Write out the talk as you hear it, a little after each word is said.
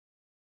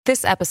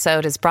This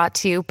episode is brought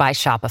to you by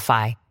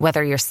Shopify.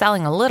 Whether you're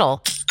selling a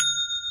little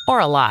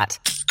or a lot,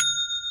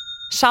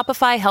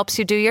 Shopify helps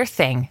you do your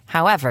thing,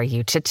 however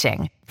you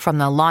cha-ching. From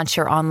the launch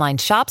your online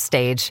shop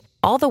stage,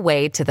 all the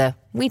way to the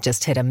we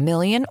just hit 1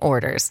 million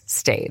orders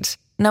stage.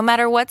 No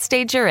matter what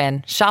stage you're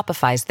in,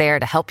 Shopify's there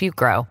to help you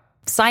grow.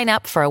 Sign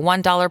up for a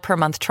 $1 per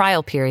month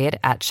trial period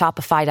at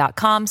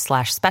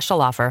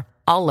shopify.com/special offer,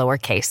 all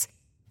lowercase.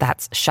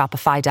 That's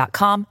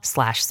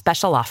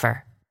shopify.com/special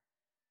offer.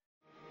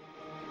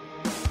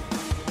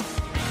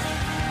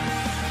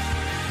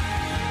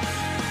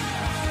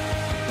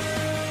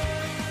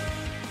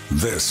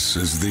 This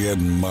is the Ed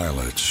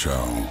Milet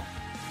Show.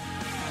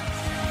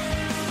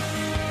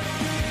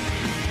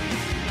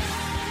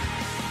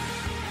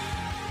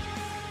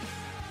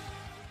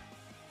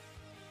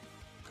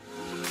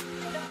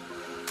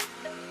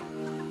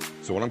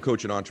 So when I'm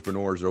coaching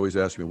entrepreneurs, they're always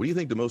asking me, what do you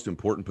think the most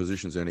important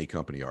positions in any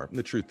company are? And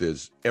the truth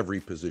is, every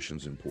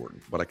position's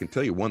important. But I can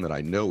tell you one that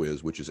I know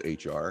is, which is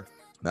HR.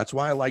 That's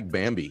why I like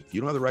Bambi. If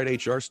you don't have the right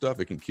HR stuff,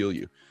 it can kill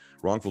you.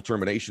 Wrongful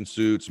termination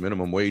suits,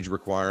 minimum wage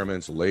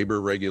requirements,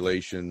 labor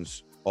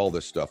regulations, all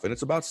this stuff. And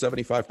it's about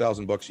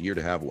 $75,000 a year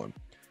to have one.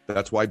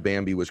 That's why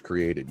Bambi was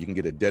created. You can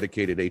get a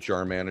dedicated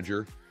HR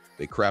manager.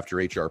 They craft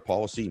your HR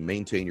policy,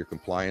 maintain your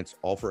compliance,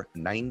 all for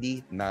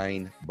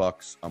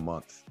 $99 a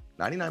month.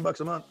 $99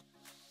 a month.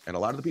 And a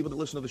lot of the people that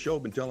listen to the show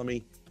have been telling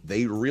me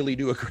they really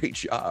do a great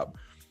job.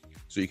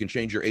 So you can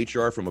change your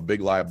HR from a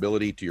big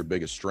liability to your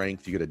biggest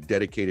strength. You get a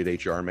dedicated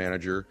HR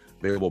manager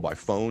available by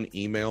phone,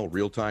 email,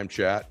 real-time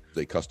chat.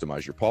 They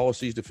customize your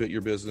policies to fit your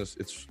business.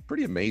 It's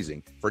pretty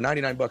amazing for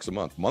 $99 a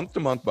month to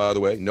month, by the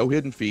way, no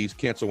hidden fees,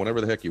 cancel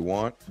whenever the heck you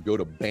want. Go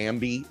to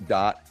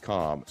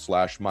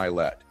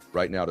Bambi.com/Milet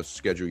right now to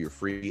schedule your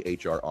free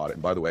HR audit.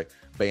 And by the way,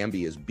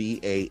 Bambi is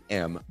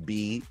BAMBEE.com.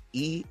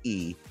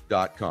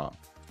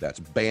 That's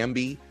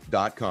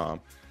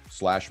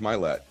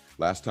Bambi.com/Milet.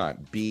 Last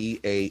time,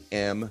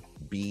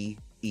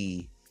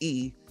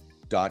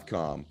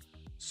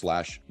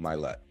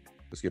 BAMBEE.com/Milet.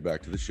 Let's get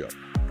back to the show.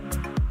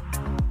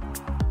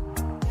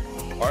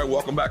 All right,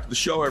 welcome back to the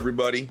show,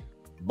 everybody.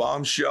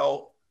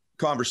 Bombshell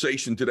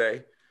conversation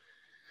today.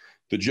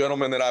 The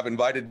gentleman that I've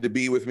invited to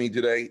be with me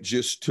today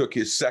just took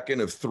his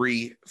second of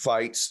 3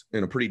 fights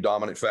in a pretty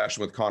dominant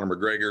fashion with Conor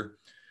McGregor.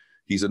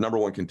 He's a number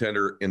 1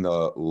 contender in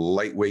the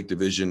lightweight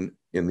division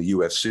in the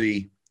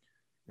UFC.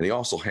 And he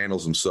also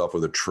handles himself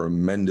with a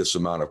tremendous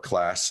amount of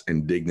class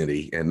and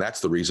dignity. And that's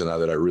the reason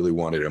that I really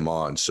wanted him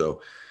on.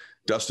 So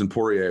Dustin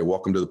Poirier,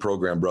 welcome to the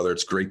program, brother.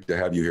 It's great to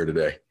have you here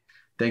today.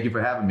 Thank you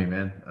for having me,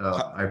 man.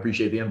 I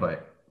appreciate the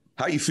invite.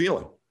 How you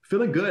feeling?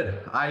 Feeling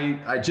good.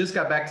 I just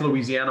got back to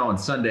Louisiana on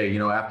Sunday,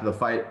 after the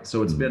fight.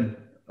 So it's been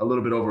a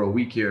little bit over a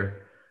week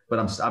here, but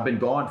I've been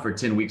gone for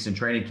 10 weeks in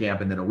training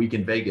camp and then a week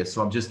in Vegas.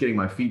 So I'm just getting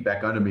my feet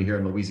back under me here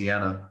in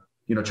Louisiana,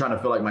 trying to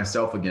feel like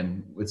myself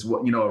again. It's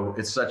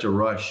such a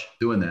rush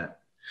doing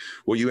that.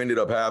 Well, you ended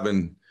up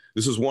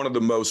this is one of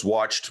the most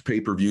watched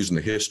pay-per-views in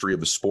the history of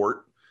the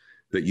sport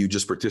that you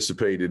just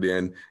participated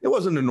in. It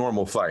wasn't a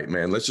normal fight,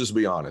 man. Let's just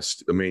be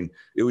honest. I mean,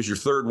 it was your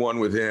third one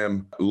with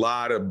him, a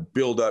lot of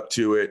build up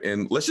to it.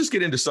 And let's just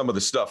get into some of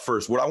the stuff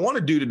first. What I want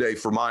to do today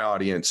for my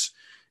audience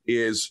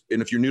is,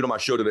 and if you're new to my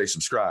show today,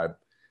 subscribe.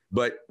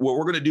 But what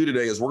we're going to do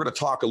today is we're going to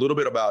talk a little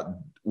bit about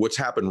what's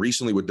happened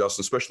recently with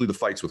Dustin, especially the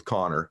fights with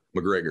Conor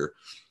McGregor.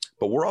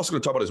 But we're also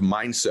going to talk about his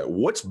mindset.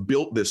 What's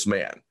built this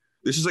man?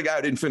 This is a guy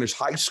who didn't finish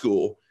high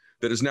school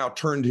that has now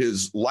turned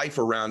his life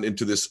around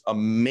into this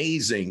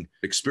amazing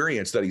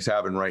experience that he's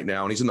having right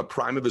now. And he's in the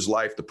prime of his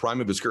life, the prime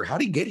of his career. How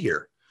did he get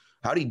here?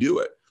 How did he do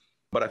it?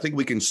 But I think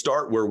we can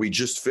start where we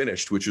just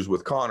finished, which is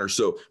with Conor.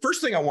 So first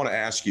thing I want to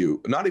ask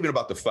you, not even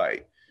about the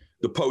fight,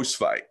 the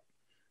post-fight.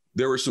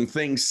 There were some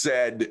things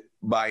said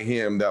by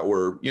him that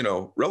were,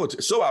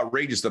 relative, so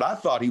outrageous that I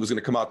thought he was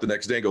going to come out the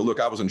next day and go, look,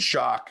 I was in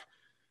shock.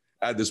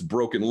 I had this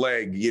broken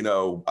leg,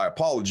 I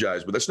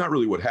apologize, but that's not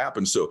really what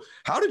happened. So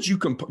how did you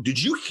did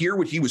you hear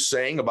what he was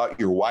saying about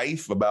your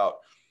wife, about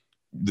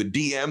the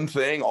DM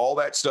thing, all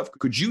that stuff?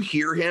 Could you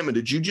hear him? And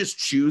did you just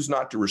choose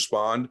not to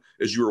respond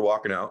as you were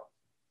walking out?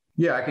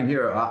 Yeah, I can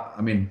hear.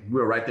 We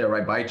were right there,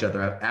 right by each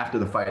other after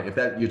the fight. If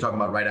that you're talking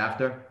about right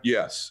after?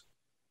 Yes.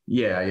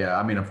 Yeah.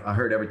 I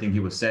heard everything he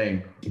was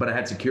saying, but I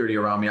had security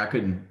around me. I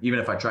couldn't, even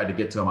if I tried to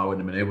get to him, I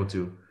wouldn't have been able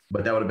to.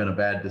 But that would have been a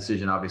bad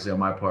decision, obviously, on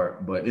my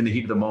part. But in the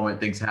heat of the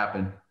moment, things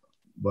happen.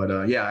 But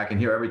I can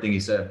hear everything he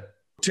said.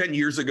 10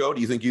 years ago,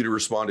 do you think you'd have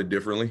responded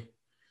differently?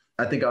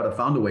 I think I would have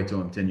found a way to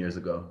him 10 years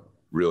ago.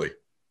 Really?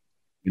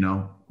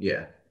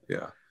 Yeah.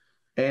 Yeah.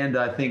 And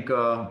I think,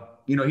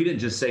 he didn't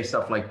just say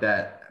stuff like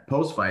that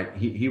post-fight.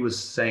 He was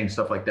saying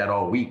stuff like that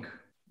all week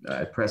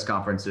at press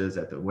conferences,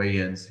 at the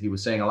weigh-ins. He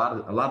was saying a lot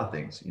of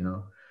things,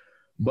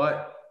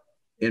 But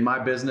in my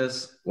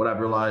business, what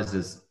I've realized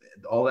is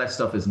all that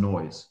stuff is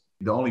noise.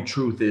 The only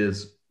truth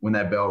is when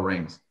that bell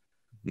rings.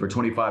 For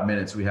 25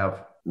 minutes, we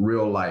have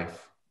real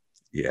life.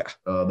 Yeah.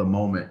 The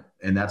moment.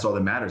 And that's all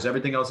that matters.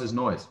 Everything else is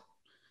noise.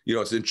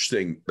 It's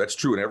interesting. That's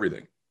true in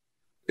everything.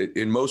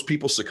 And most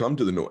people succumb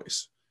to the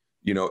noise.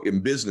 in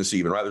business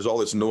even, right? There's all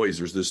this noise,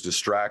 there's this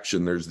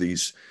distraction, there's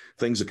these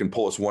things that can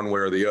pull us one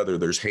way or the other.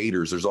 There's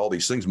haters, there's all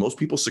these things. Most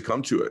people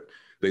succumb to it.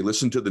 They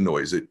listen to the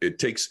noise. If it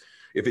takes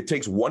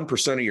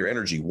 1% of your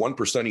energy,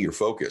 1% of your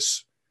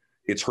focus,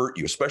 it's hurt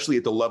you, especially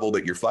at the level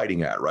that you're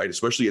fighting at, right?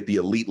 Especially at the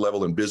elite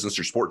level in business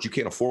or sports. You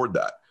can't afford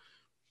that.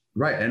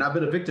 Right. And I've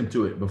been a victim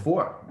to it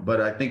before, but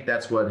I think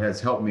that's what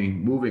has helped me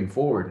moving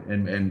forward.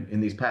 And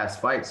in these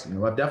past fights,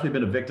 I've definitely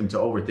been a victim to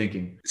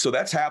overthinking. So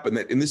that's happened.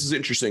 And this is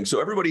interesting.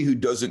 So everybody who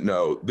doesn't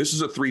know, this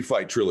is a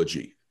 3-fight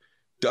trilogy.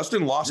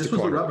 Dustin lost to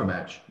Conor. This was the rubber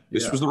match.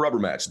 This was the rubber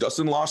match.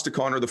 Dustin lost to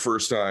Conor the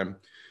first time.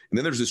 And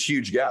then there's this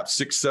huge gap,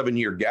 6-7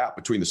 year gap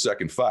between the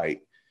second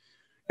fight.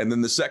 And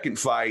then the second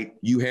fight,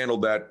 you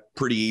handled that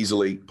pretty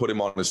easily, put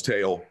him on his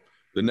tail.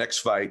 The next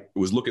fight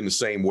was looking the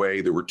same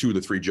way. There were 2 of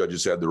the 3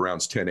 judges had the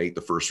rounds 10-8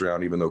 the first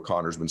round, even though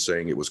Conor's been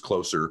saying it was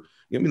closer.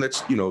 I mean,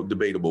 that's,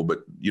 debatable.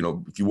 But,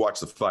 if you watch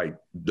the fight,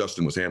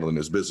 Dustin was handling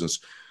his business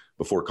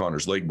before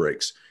Conor's leg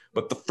breaks.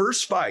 But the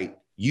first fight,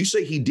 you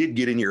say he did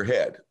get in your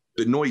head.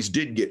 The noise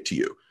did get to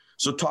you.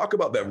 So talk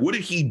about that. What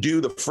did he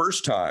do the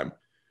first time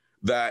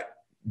that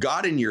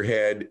got in your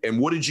head? And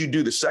what did you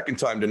do the second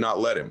time to not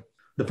let him?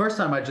 The first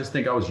time, I just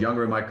think I was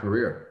younger in my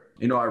career.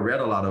 I read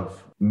a lot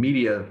of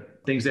media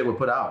things they would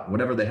put out.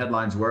 Whatever the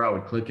headlines were, I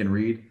would click and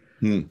read.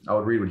 I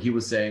would read what he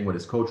was saying, what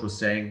his coach was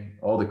saying,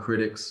 all the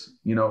critics.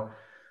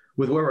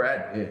 With where we're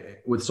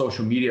at with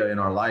social media in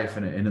our life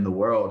and in the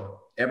world,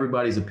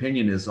 everybody's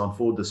opinion is on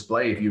full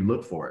display if you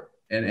look for it.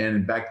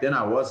 And back then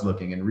I was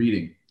looking and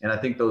reading. And I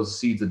think those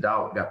seeds of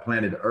doubt got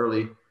planted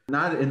early,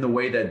 not in the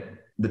way that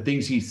the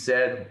things he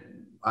said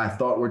I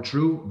thought were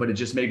true, but it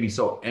just made me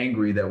so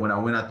angry that when I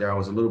went out there, I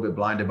was a little bit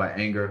blinded by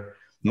anger.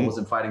 I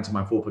wasn't fighting to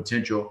my full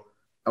potential.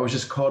 I was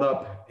just caught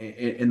up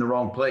in the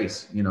wrong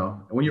place.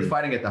 When you're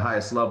fighting at the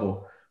highest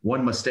level,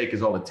 one mistake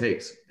is all it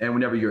takes. And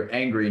whenever you're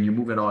angry and you're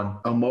moving on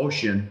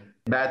emotion,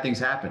 bad things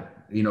happen,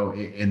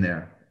 in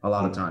there a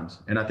lot of times.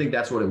 And I think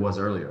that's what it was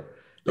earlier.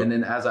 And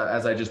then as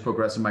I just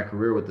progressed in my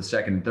career with the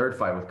second and third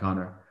fight with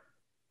Conor,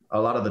 a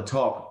lot of the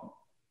talk,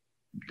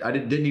 I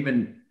didn't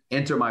even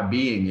enter my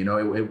being.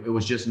 It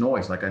was just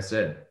noise. Like I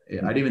said,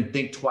 I didn't even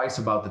think twice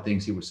about the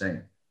things he was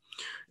saying.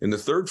 In the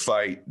third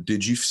fight,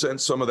 did you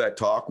sense some of that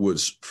talk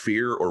was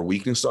fear or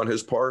weakness on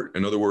his part?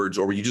 In other words,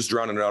 or were you just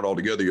drowning it out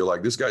altogether? You're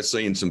like, this guy's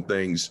saying some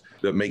things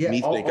that make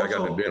me think I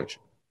got an advantage.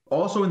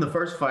 Also in the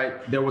first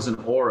fight, there was an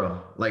aura.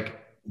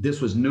 Like,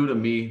 this was new to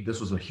me. This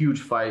was a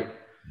huge fight.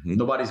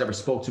 Nobody's ever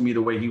spoke to me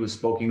the way he was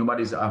speaking.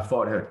 Nobody's I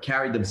thought had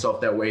carried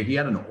themselves that way. He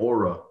had an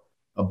aura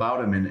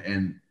about him.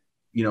 And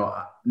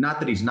not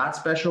that he's not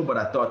special, but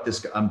I thought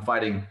I'm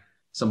fighting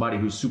somebody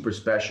who's super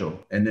special.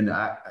 And then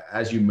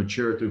as you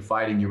mature through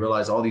fighting, you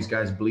realize all these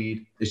guys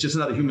bleed. It's just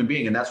another human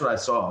being. And that's what I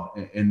saw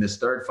in this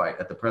third fight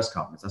at the press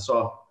conference. I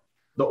saw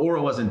the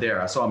aura wasn't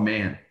there. I saw a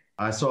man.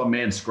 I saw a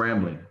man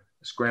scrambling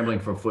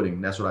for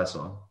footing. That's what I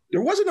saw.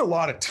 There wasn't a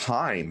lot of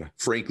time,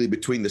 frankly,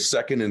 between the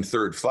second and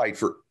third fight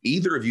for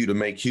either of you to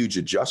make huge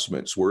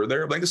adjustments. Were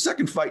there? Like the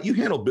second fight, you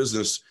handled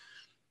business.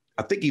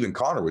 I think even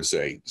Conor would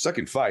say,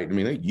 second fight,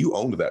 you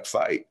owned that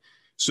fight.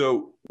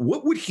 So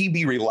what would he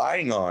be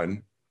relying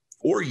on,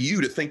 or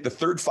you, to think the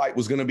third fight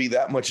was going to be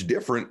that much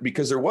different,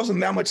 because there wasn't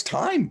that much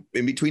time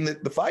in between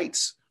the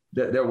fights?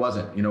 There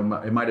wasn't.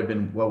 It might have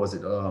been,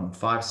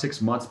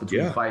 5-6 months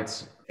between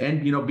fights.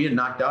 And, being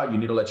knocked out, you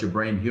need to let your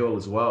brain heal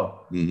as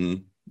well.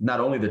 Not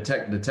only the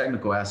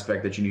technical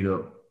aspect that you need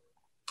to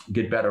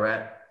get better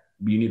at,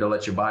 but you need to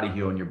let your body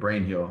heal and your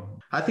brain heal.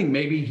 I think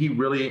maybe him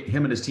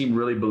and his team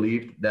really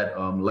believed that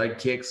leg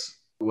kicks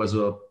was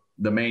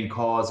the main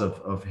cause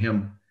of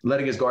him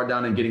letting his guard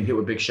down and getting hit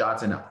with big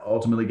shots and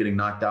ultimately getting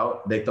knocked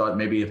out. They thought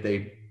maybe if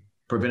they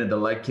prevented the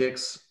leg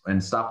kicks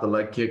and stopped the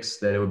leg kicks,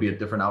 that it would be a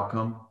different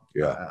outcome.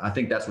 Yeah, I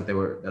think that's what they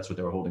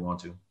were holding on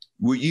to.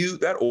 Were you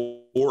that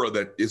aura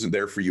that isn't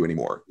there for you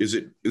anymore? Is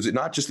it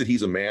not just that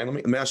he's a man?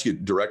 Let me ask you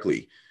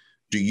directly.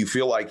 Do you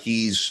feel like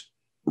he's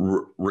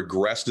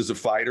regressed as a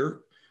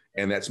fighter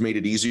and that's made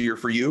it easier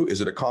for you?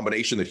 Is it a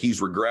combination that he's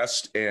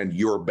regressed and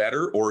you're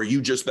better, or are you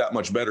just that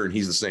much better and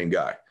he's the same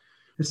guy?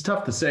 It's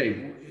tough to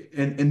say.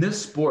 In this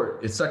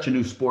sport, it's such a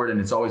new sport and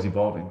it's always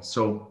evolving.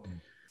 So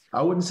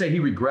I wouldn't say he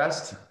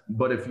regressed,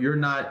 but if you're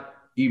not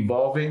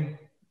evolving,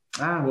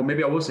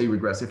 maybe I will say he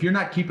regressed. If you're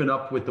not keeping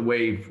up with the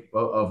wave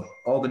of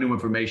all the new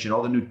information,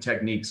 all the new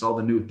techniques, all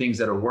the new things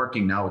that are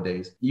working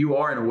nowadays, you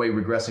are in a way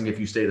regressing if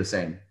you stay the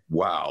same.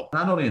 Wow.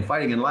 Not only in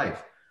fighting, in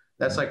life.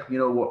 That's like,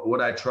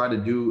 what I try to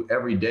do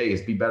every day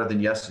is be better than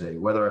yesterday,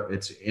 whether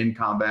it's in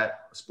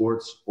combat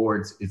sports or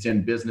it's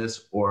in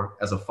business or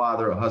as a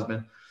father, a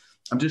husband.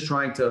 I'm just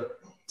trying to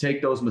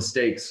take those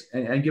mistakes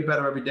and get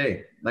better every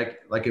day.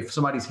 Like if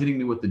somebody's hitting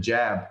me with the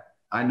jab,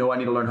 I know I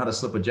need to learn how to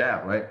slip a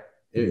jab, right?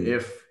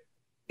 If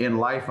in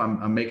life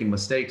I'm making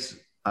mistakes,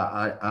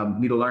 I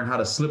need to learn how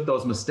to slip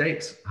those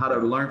mistakes, how to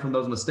learn from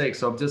those mistakes.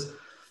 So I'm just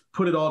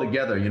put it all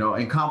together,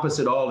 encompass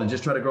it all and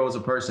just try to grow as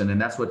a person.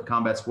 And that's what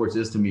combat sports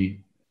is to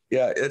me.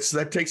 Yeah,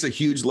 that takes a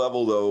huge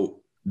level, though,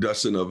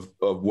 Dustin, of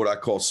what I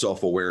call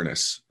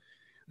self-awareness.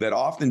 that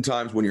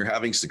oftentimes when you're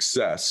having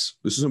success,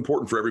 this is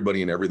important for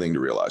everybody and everything to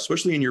realize,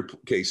 especially in your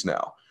case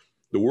now.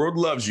 The world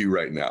loves you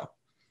right now,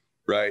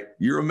 right?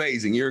 You're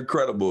amazing. You're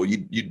incredible.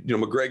 You know,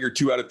 McGregor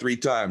 2 out of 3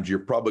 times. You're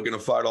probably going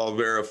to fight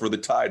Oliveira for the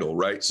title,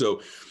 right?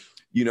 So,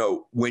 you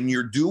know, when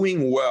you're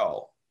doing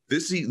well,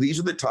 these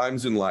are the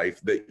times in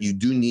life that you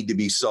do need to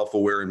be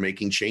self-aware and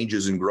making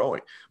changes and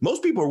growing.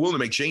 Most people are willing to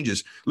make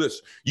changes.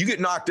 Listen, you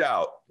get knocked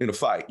out in a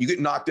fight. You get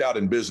knocked out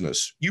in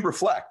business. You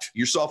reflect.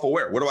 You're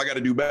self-aware. What do I got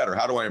to do better?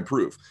 How do I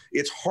improve?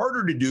 It's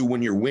harder to do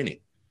when you're winning.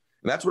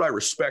 And that's what I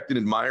respect and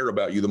admire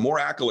about you. The more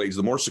accolades,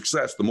 the more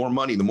success, the more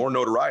money, the more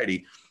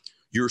notoriety,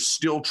 you're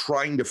still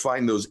trying to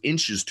find those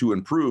inches to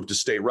improve to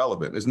stay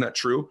relevant. Isn't that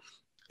true?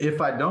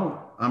 If I don't,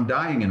 I'm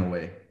dying in a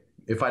way.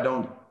 If I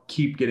don't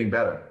keep getting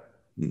better.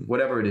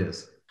 Whatever it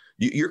is.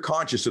 You're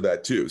conscious of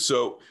that too.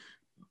 So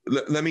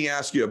let me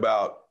ask you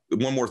about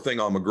one more thing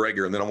on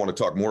McGregor, and then I want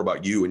to talk more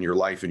about you and your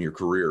life and your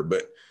career.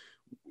 But,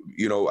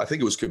 you know, I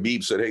think it was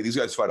Khabib said, hey, these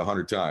guys fight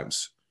 100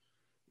 times.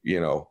 You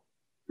know,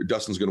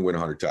 Dustin's going to win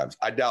 100 times.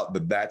 I doubt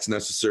that that's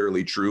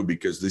necessarily true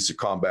because this is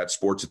combat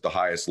sports at the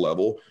highest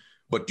level.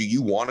 But do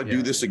you want to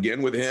do this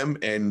again with him?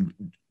 And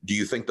do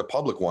you think the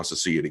public wants to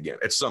see it again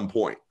at some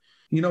point?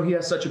 You know, he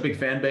has such a big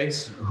fan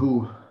base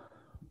who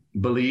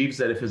believes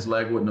that if his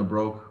leg wouldn't have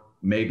broke,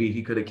 maybe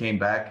he could have came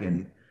back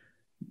and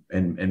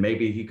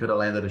maybe he could have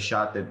landed a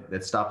shot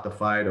that stopped the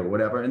fight or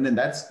whatever. And then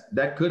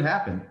that could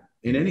happen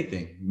in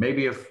anything.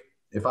 Maybe if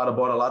I'd have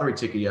bought a lottery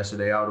ticket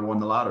yesterday, I would have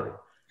won the lottery.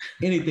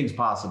 Anything's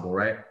possible,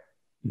 right?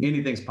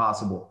 Anything's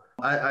possible.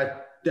 I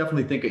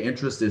definitely think an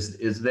interest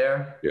is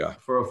there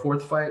for a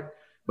 4th fight,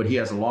 but he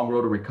has a long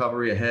road to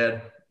recovery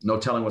ahead. No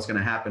telling what's going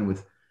to happen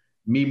with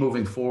me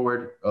moving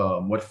forward,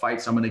 what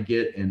fights I'm going to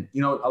get. And,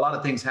 you know, a lot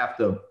of things have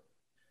to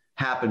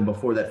happen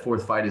before that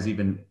 4th fight is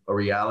even a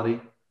reality.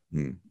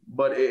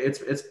 But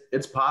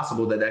it's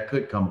possible that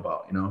could come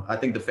about. You know, I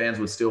think the fans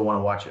would still want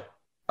to watch it.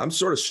 I'm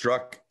sort of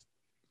struck.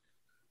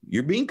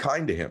 You're being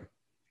kind to him.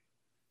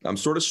 I'm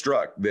sort of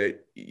struck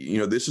that, you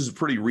know, this is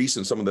pretty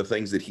recent, some of the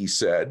things that he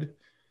said,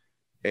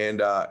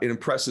 and it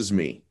impresses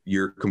me.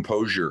 Your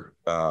composure,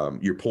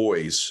 your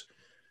poise.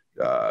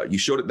 You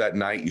showed it that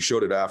night. You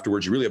showed it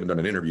afterwards. You really haven't done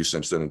an interview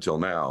since then until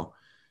now.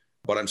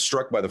 But I'm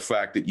struck by the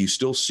fact that you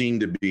still seem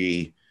to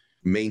be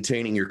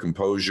maintaining your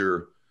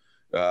composure.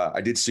 I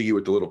did see you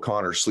with the little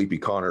Sleepy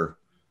Connor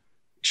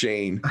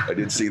chain. I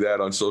did see that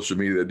on social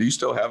media. Do you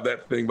still have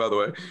that thing, by the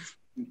way?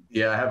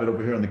 Yeah, I have it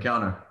over here on the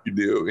counter. You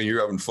do, and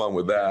you're having fun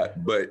with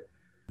that. But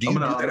I'm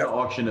gonna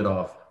auction it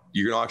off.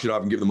 You're gonna auction it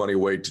off and give the money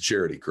away to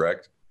charity,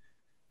 correct?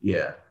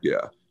 Yeah.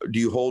 Yeah. Do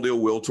you hold ill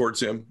will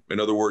towards him? In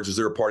other words, is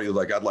there a party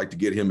like I'd like to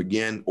get him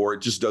again, or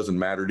it just doesn't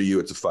matter to you?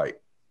 It's a fight.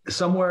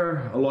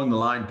 Somewhere along the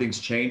line, things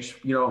change.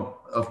 You know,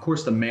 of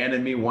course, the man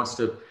in me wants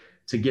to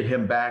get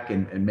him back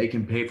and make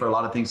him pay for a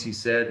lot of things he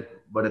said.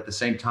 But at the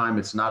same time,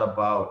 it's not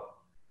about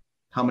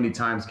how many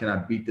times can I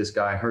beat this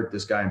guy, hurt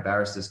this guy,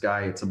 embarrass this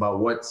guy. It's about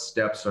what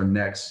steps are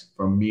next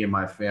for me and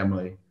my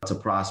family to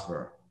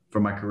prosper, for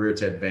my career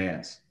to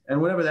advance.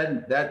 And whatever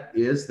that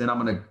is, then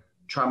I'm going to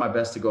try my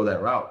best to go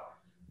that route.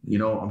 You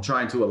know, I'm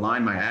trying to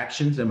align my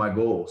actions and my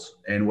goals,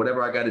 and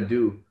whatever I got to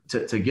do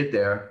to get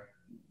there,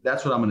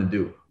 that's what I'm going to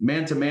do.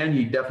 Man to man,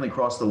 he definitely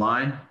crossed the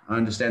line. I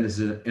understand this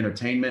is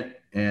entertainment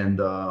and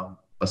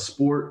a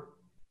sport,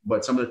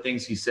 but some of the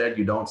things he said,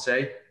 you don't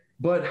say.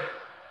 But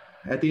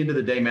at the end of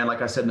the day, man,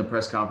 like I said in the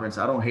press conference,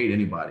 I don't hate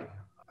anybody.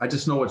 I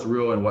just know what's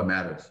real and what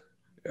matters.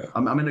 Yeah.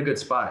 I'm in a good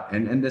spot.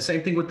 And the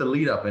same thing with the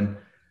lead up. And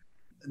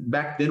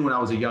back then when I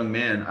was a young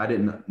man, I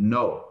didn't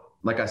know.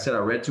 Like I said, I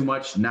read too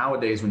much.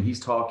 Nowadays, when he's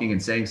talking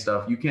and saying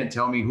stuff, you can't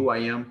tell me who I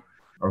am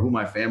or who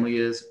my family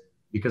is,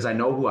 because I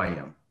know who I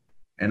am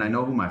and I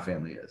know who my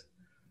family is.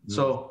 Mm-hmm.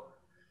 So,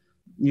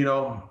 you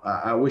know,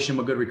 I wish him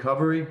a good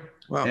recovery.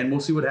 Wow. And we'll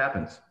see what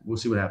happens.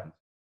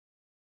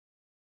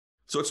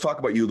 So let's talk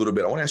about you a little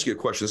bit. I want to ask you a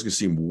question. This is going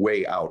to seem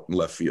way out in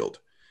left field.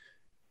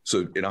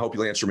 And I hope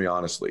you'll answer me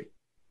honestly.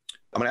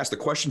 I'm going to ask the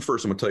question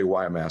first. I'm going to tell you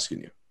why I'm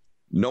asking you.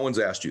 No one's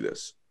asked you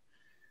this.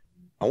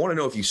 I want to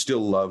know if you still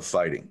love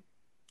fighting.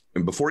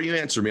 And before you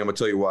answer me, I'm going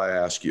to tell you why I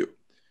ask you.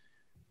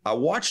 I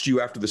watched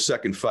you after the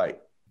second fight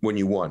when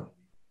you won.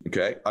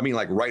 Okay. I mean,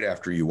 like right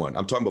after you won.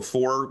 I'm talking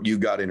before you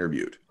got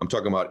interviewed. I'm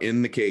talking about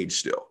in the cage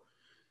still.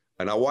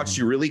 And I watched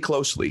you really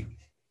closely.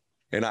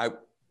 And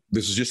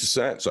this is just a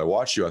sense. I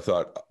watched you. I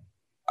thought,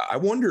 I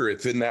wonder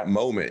if in that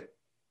moment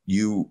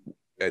you,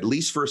 at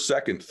least for a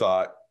second,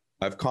 thought,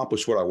 I've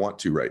accomplished what I want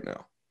to right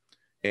now.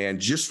 And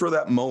just for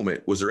that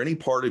moment, was there any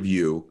part of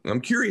you, and I'm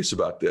curious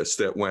about this,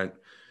 that went,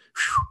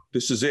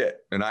 this is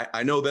it? And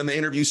I know then the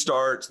interview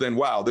starts, then,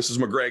 wow, this is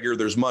McGregor.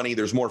 There's money.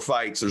 There's more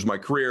fights. There's my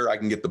career. I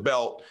can get the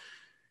belt.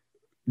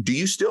 Do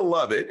you still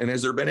love it? And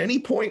has there been any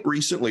point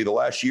recently, the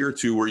last year or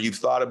two, where you've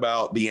thought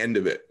about the end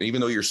of it?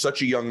 Even though you're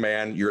such a young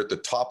man, you're at the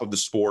top of the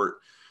sport,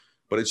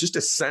 but it's just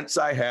a sense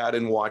I had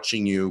in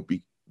watching you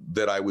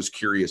that I was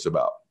curious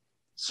about.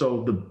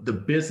 So the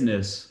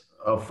business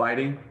of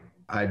fighting,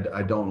 I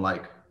don't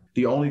like.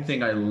 The only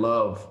thing I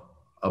love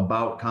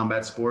about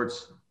combat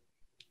sports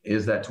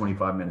is that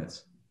 25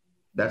 minutes.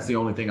 That's the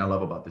only thing I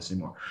love about this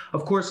anymore.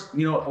 Of course,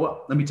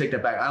 well, let me take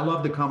that back. I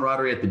love the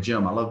camaraderie at the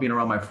gym. I love being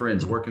around my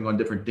friends, working on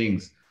different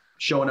things,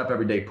 showing up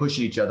every day,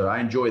 pushing each other. I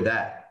enjoy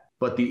that.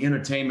 But the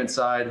entertainment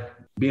side,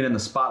 being in the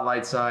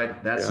spotlight side,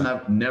 that's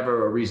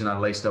never a reason I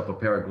laced up a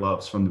pair of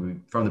gloves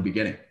from the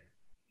beginning.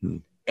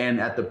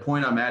 And at the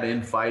point I'm at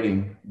in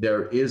fighting,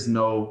 there is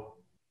no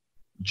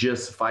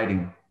just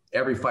fighting.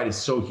 Every fight is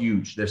so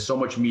huge. There's so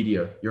much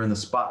media. You're in the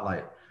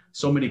spotlight.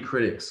 So many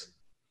critics,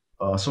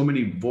 so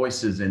many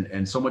voices,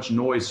 and so much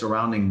noise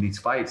surrounding these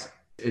fights.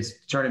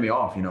 It's turning me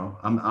off.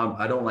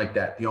 I don't like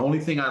that. The only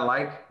thing I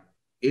like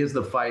is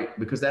the fight,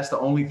 because that's the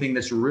only thing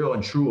that's real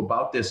and true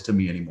about this to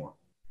me anymore.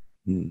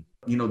 The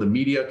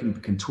media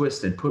can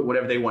twist and put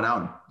whatever they want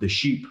out. The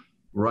sheep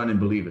run and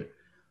believe it.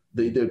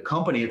 The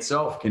company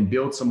itself can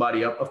build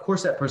somebody up. Of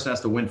course, that person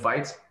has to win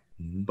fights,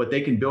 but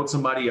they can build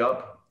somebody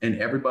up and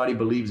everybody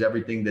believes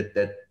everything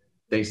that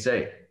they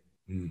say.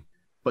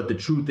 But the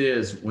truth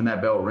is, when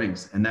that bell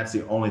rings, and that's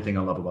the only thing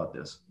I love about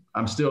this,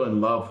 I'm still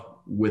in love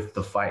with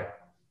the fight.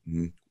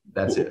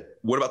 That's it.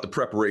 What about the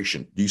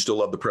preparation? Do you still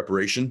love the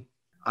preparation?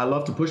 I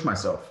love to push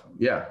myself.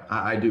 Yeah,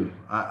 I do.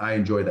 I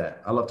enjoy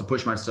that. I love to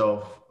push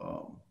myself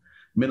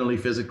mentally,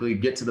 physically,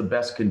 get to the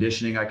best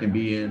conditioning I can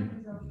be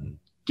in,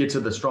 get to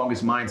the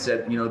strongest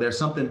mindset. There's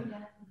something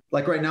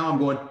like right now I'm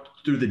going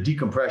through the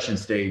decompression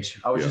stage.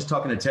 I was just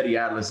talking to Teddy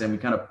Atlas and we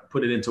kind of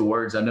put it into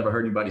words. I never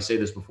heard anybody say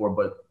this before,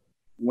 but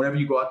whenever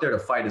you go out there to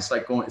fight, it's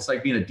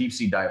like being a deep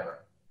sea diver.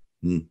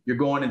 You're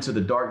going into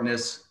the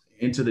darkness,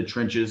 into the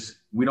trenches.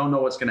 We don't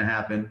know what's going to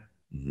happen,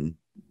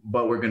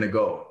 but we're going to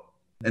go.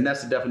 And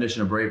that's the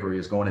definition of bravery,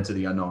 is going into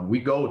the unknown. We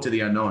go to the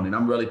unknown, and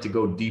I'm ready to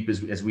go deep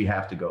as we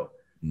have to go.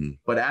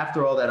 But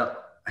after all that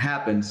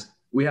happens,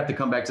 we have to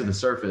come back to the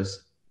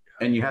surface,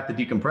 and you have to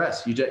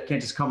decompress. You just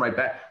can't just come right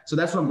back. So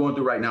that's what I'm going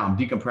through right now. I'm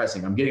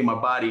decompressing. I'm getting my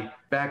body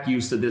back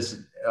used to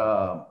this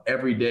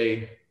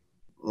everyday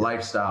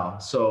lifestyle.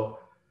 So,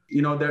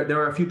 there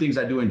are a few things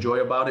I do enjoy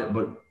about it,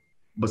 but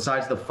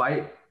besides the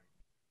fight,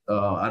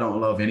 I don't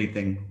love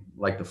anything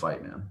like the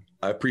fight, man.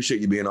 I appreciate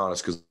you being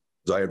honest, because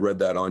I had read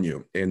that on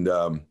you. And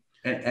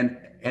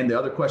the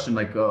other question,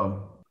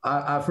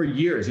 I for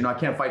years, I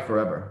can't fight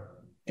forever.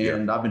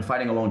 And I've been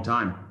fighting a long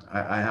time.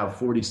 I have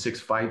 46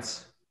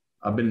 fights.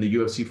 I've been in the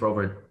UFC for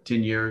over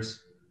 10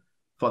 years,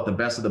 fought the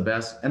best of the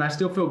best, and I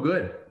still feel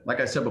good. Like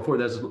I said before,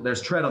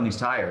 there's tread on these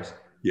tires.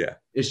 Yeah.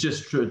 It's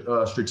just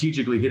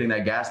strategically hitting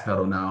that gas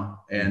pedal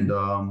now. And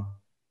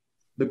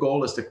the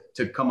goal is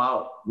to come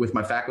out with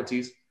my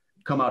faculties,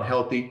 come out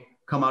healthy,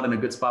 come out in a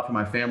good spot for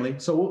my family.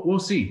 So we'll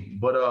see.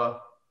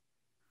 But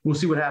we'll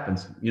see what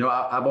happens.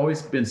 I've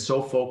always been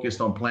so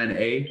focused on plan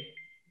A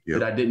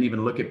that I didn't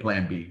even look at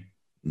plan B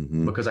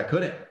because I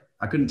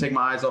couldn't take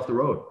my eyes off the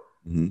road.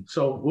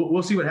 So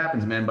we'll see what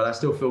happens, man. But I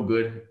still feel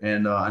good.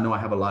 And I know I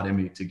have a lot in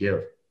me to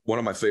give. One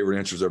of my favorite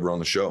answers ever on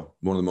the show.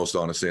 One of the most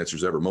honest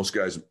answers ever. Most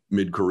guys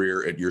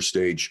mid-career at your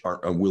stage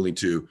aren't unwilling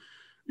to,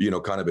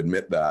 kind of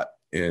admit that.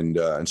 And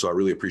so I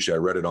really appreciate, I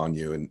read it on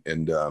you,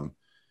 and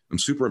I'm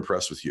super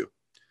impressed with you.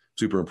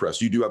 Super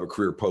impressed. You do have a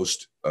career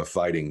post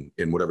fighting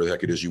in whatever the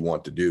heck it is you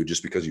want to do,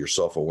 just because of your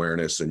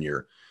self-awareness and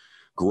your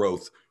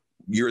growth.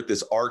 You're at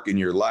this arc in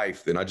your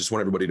life, and I just want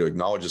everybody to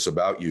acknowledge this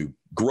about you.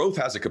 Growth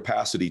has a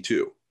capacity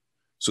too.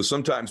 So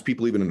sometimes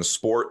people, even in a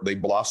sport, they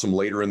blossom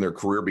later in their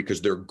career because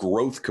their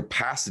growth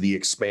capacity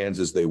expands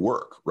as they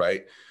work,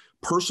 right?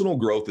 Personal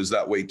growth is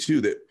that way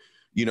too, that,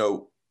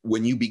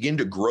 when you begin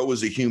to grow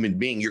as a human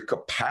being, your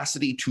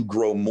capacity to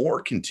grow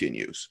more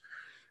continues.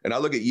 And I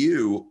look at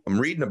you, I'm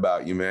reading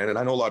about you, man. And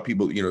I know a lot of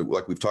people,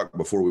 like we've talked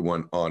before we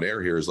went on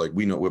air here, is like,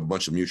 we have a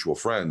bunch of mutual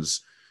friends,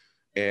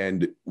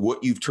 and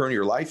what you've turned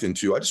your life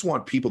into. I just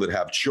want people that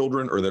have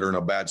children or that are in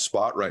a bad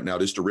spot right now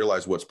just to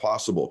realize what's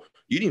possible.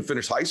 You didn't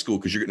finish high school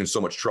because you're getting in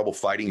so much trouble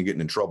fighting and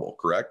getting in trouble,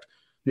 correct?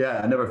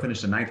 Yeah, I never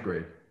finished the 9th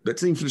grade.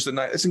 That's even finished the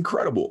 9th. That's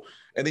incredible.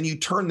 And then you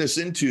turn this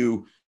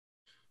into,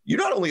 you're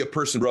not only a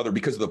person, brother,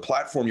 because of the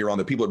platform you're on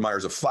that people admire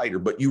as a fighter,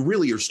 but you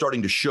really are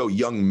starting to show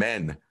young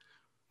men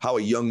how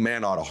a young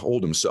man ought to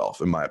hold himself,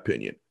 in my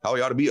opinion, how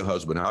he ought to be a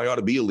husband, how he ought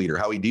to be a leader,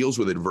 how he deals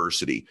with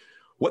adversity.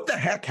 What the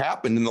heck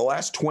happened in the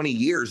last 20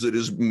 years that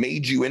has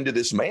made you into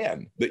this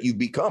man that you've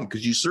become?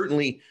 Because you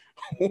certainly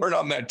weren't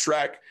on that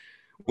track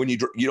when you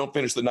don't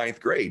finish the 9th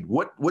grade.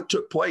 What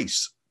took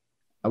place?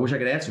 I wish I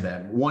could answer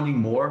that. Wanting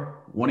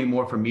more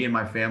for me and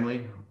my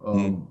family,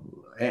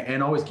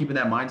 and always keeping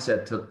that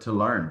mindset to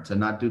learn, to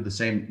not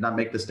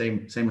make the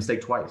same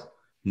mistake twice.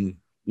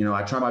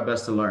 I try my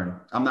best to learn.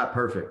 I'm not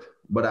perfect,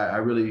 but I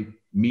really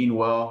mean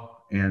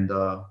well, and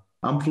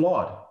I'm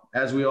flawed,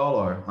 as we all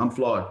are. I'm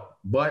flawed,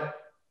 but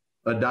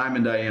a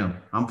diamond I am.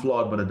 I'm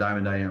flawed, but a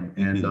diamond I am.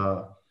 And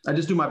I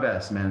just do my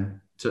best,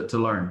 man, to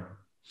learn,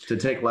 to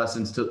take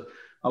lessons.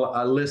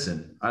 I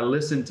listen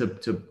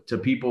to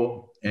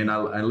people, and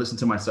I listen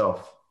to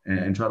myself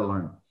and try to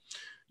learn.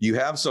 You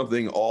have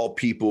something all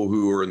people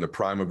who are in the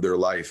prime of their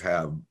life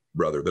have,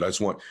 brother, that I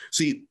just want.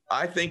 See,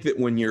 I think that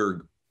when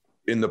you're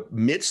in the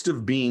midst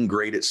of being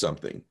great at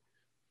something,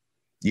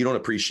 You don't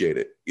appreciate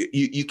it.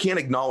 You can't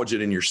acknowledge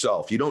it in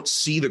yourself. You don't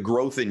see the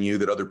growth in you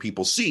that other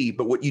people see.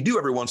 But what you do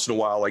every once in a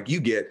while, like you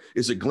get,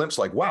 is a glimpse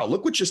like, wow,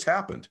 look what just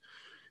happened.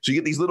 So you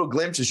get these little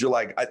glimpses. You're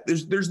like,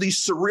 there's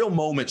these surreal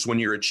moments when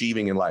you're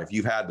achieving in life.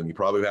 You've had them. You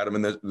probably had them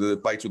in the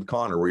fights with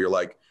Conor, where you're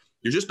like,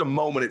 you're just a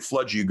moment, it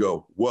floods you,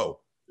 go, whoa,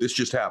 this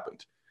just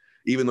happened,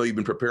 even though you've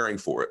been preparing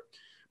for it.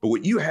 But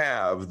what you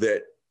have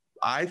that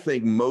I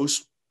think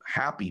most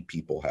happy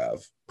people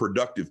have,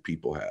 productive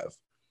people have,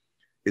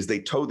 is they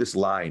toe this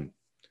line,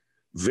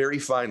 very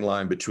fine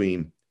line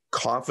between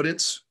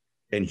confidence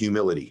and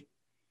humility.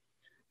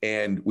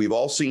 And we've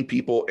all seen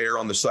people err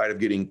on the side of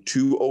getting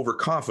too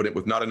overconfident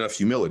with not enough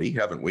humility,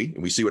 haven't we?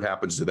 And we see what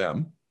happens to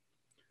them.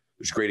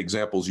 There's great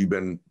examples you've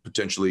been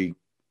potentially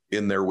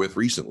in there with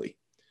recently.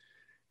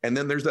 And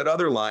then there's that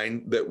other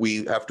line that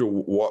we have to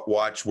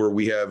watch where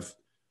we have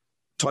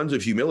tons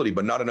of humility,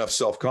 but not enough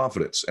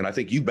self-confidence. And I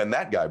think you've been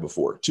that guy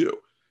before too.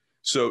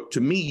 So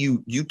to me,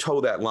 you toe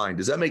that line.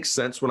 Does that make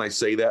sense when I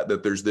say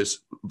that there's this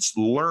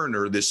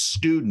learner, this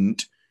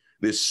student,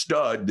 this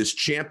stud, this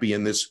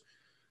champion, this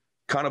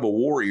kind of a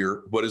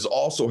warrior, but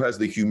also has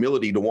the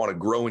humility to want to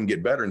grow and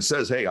get better and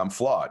says, hey, I'm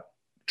flawed.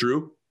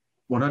 True?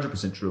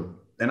 100% true.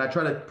 And I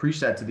try to preach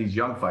that to these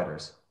young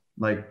fighters.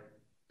 Like,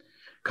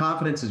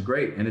 confidence is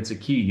great and it's a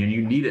key, and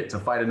you need it to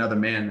fight another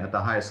man at the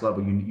highest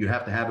level. You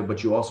have to have it,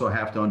 but you also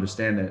have to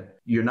understand that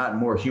you're not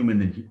more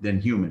human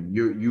than human.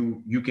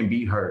 You can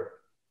be hurt.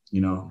 You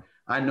know,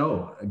 I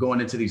know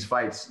going into these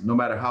fights, no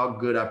matter how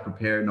good I've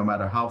prepared, no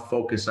matter how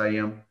focused I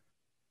am,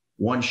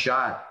 one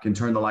shot can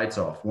turn the lights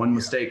off. One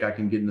mistake, I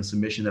can get in a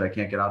submission that I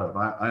can't get out of.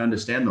 I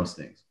understand those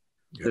things.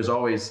 Yeah. There's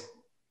always,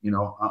 you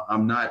know,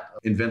 I'm not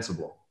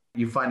invincible.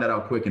 You find that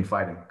out quick in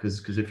fighting,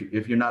 because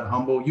if you're not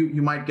humble,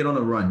 you might get on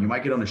a run, you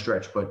might get on a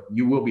stretch, but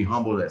you will be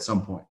humbled at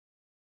some point.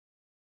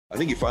 I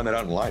think you find that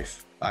out in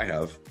life. I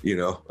have, you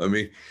know, I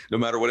mean, no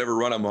matter whatever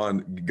run I'm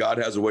on, God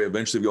has a way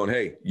eventually of going,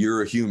 hey,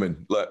 you're a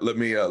human. Let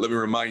me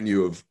remind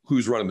you of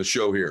who's running the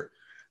show here.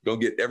 Don't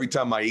get, every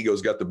time my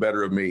ego's got the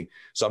better of me,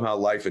 somehow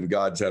life and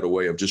God's had a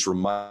way of just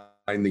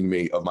reminding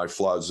me of my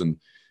flaws and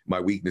my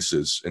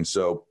weaknesses. And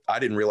so I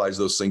didn't realize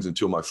those things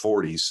until my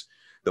 40s.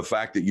 The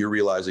fact that you're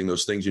realizing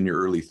those things in your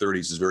early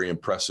 30s is very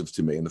impressive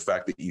to me. And the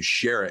fact that you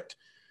share it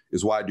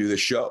is why I do this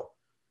show,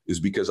 is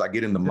because I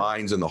get in the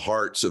minds and the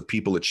hearts of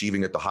people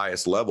achieving at the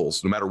highest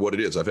levels, no matter what it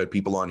is. I've had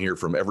people on here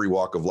from every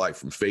walk of life,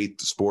 from faith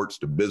to sports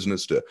to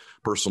business to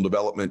personal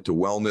development to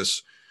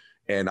wellness.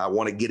 And I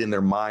want to get in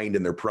their mind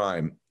and their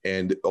prime.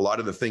 And a lot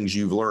of the things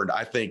you've learned,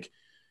 I think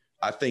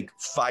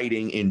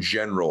fighting in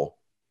general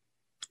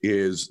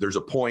is, there's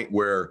a point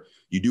where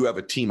you do have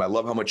a team. I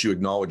love how much you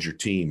acknowledge your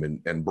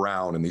team and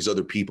Brown and these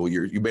other people.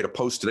 You made a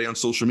post today on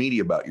social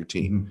media about your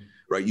team,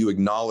 right? You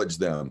acknowledge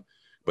them.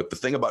 But the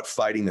thing about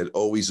fighting that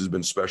always has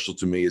been special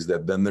to me is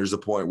that then there's a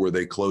point where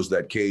they close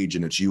that cage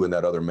and it's you and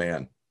that other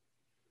man.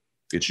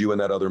 It's you and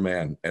that other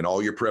man, and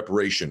all your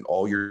preparation,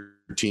 all your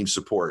team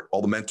support,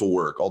 all the mental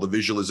work, all the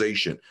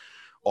visualization,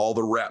 all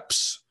the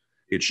reps.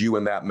 It's you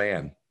and that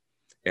man.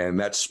 And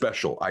that's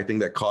special. I think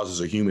that causes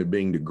a human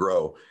being to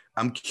grow.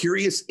 I'm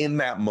curious, in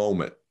that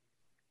moment,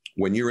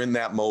 when you're in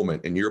that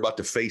moment and you're about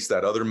to face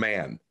that other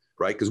man,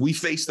 right? Because we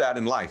face that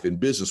in life, in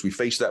business. We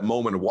face that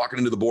moment of walking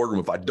into the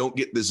boardroom. If I don't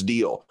get this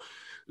deal,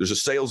 there's a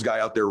sales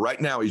guy out there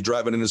right now. He's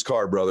driving in his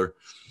car, brother.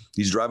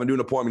 He's driving to an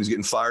appointment. He's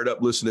getting fired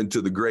up listening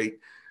to the great,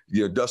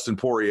 Dustin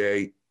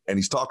Poirier. And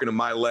he's talking to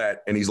Milet.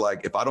 And he's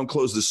like, if I don't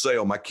close this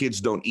sale, my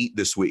kids don't eat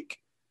this week,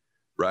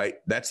 right?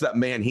 That's that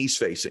man he's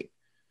facing,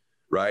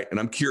 right? And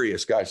I'm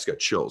curious, guys, got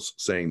chills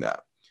saying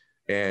that.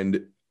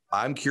 And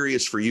I'm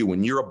curious for you,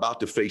 when you're about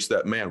to face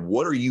that man,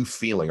 what are you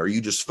feeling? Are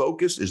you just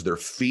focused? Is there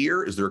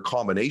fear? Is there a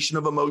combination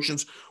of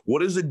emotions?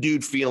 What is a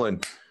dude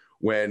feeling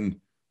when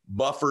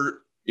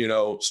Buffer,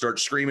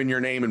 starts screaming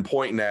your name and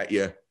pointing at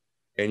you,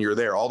 and you're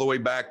there, all the way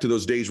back to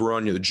those days we're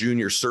on the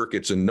junior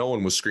circuits and no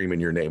one was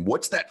screaming your name?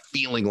 What's that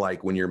feeling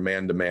like when you're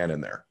man to man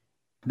in there?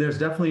 There's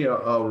definitely a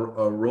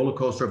roller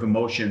coaster of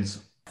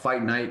emotions.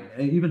 Fight night,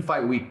 and even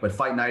fight week, but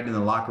fight night in the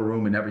locker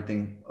room and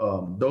everything.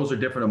 Those are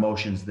different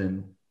emotions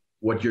than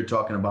what you're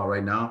talking about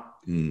right now.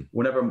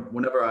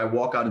 Whenever I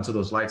walk out into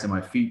those lights and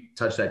my feet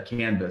touch that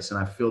canvas and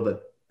I feel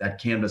that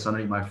canvas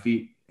underneath my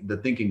feet, the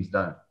thinking's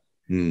done.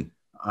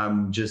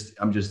 I'm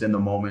just in the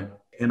moment,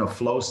 in a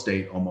flow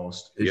state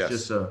almost.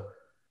 It's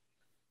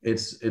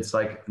it's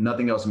like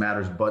nothing else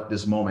matters but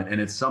this moment.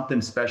 And it's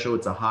something special.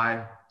 It's a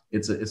high.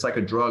 It's like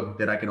a drug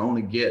that I can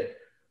only get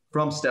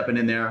from stepping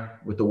in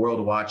there with the world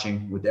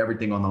watching, with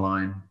everything on the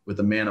line, with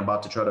a man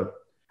about to try to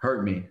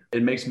hurt me.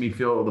 It makes me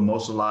feel the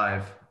most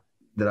alive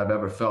that I've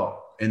ever felt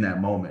in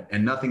that moment.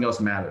 And nothing else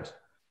matters.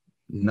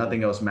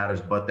 Nothing else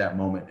matters but that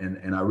moment.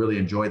 And I really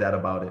enjoy that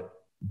about it.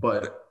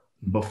 But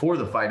before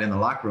the fight in the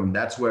locker room,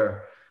 that's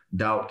where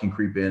doubt can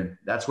creep in.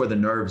 That's where the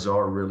nerves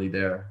are really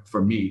there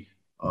for me.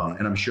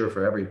 And I'm sure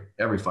for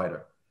every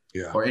fighter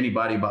or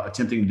anybody about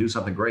attempting to do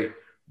something great.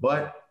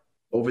 But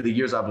over the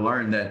years, I've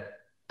learned that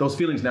those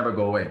feelings never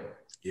go away.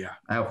 Yeah.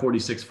 I have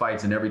 46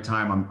 fights, and every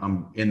time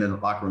I'm in the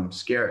locker room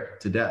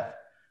scared to death,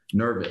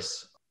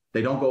 nervous,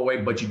 They don't go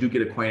away, but you do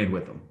get acquainted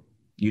with them.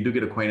 You do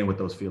get acquainted with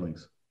those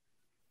feelings.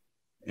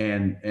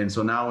 And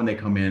so now when they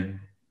come in,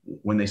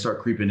 when they start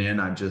creeping in,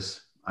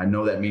 I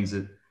know that means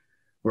that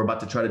we're about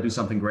to try to do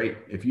something great.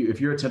 If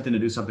you're attempting to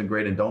do something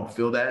great and don't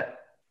feel that,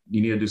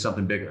 you need to do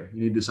something bigger.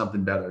 You need to do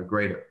something better,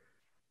 greater,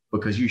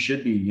 because you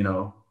should be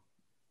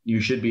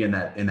in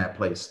that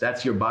place.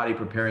 That's your body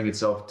preparing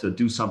itself to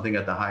do something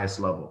at the highest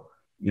level.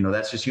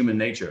 That's just human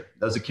nature.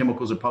 Those are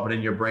chemicals are pumping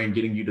in your brain,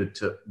 getting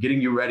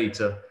you ready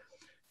to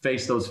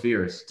face those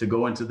fears, to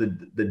go into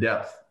the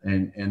depth.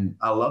 And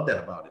I love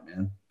that about it,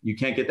 man. You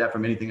can't get that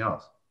from anything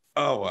else.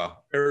 Oh, wow.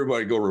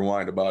 Everybody go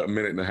rewind about a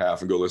minute and a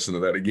half and go listen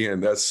to that again.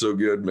 That's so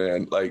good,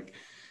 man. Like,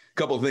 a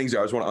couple of things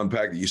I just want to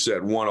unpack that you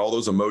said. One, all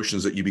those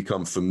emotions that you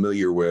become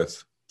familiar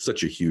with,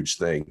 such a huge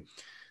thing.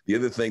 The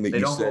other thing that they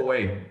don't go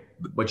away,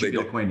 but you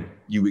get acquainted.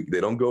 They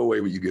don't go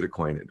away, but you get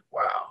acquainted.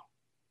 Wow.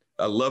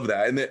 I love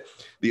that. And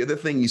the other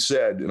thing you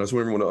said, and I just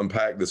want everyone to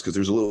unpack this because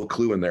there's a little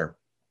clue in there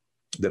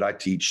that I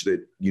teach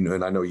that,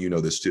 and I know you know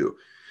this too.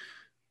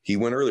 He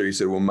went earlier, he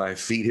said, when my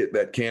feet hit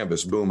that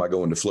canvas, boom, I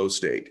go into flow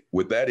state.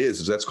 What that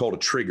is that's called a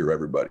trigger,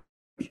 everybody.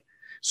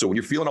 So when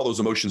you're feeling all those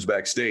emotions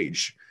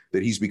backstage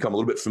that he's become a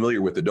little bit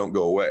familiar with that don't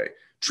go away,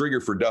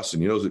 trigger for Dustin,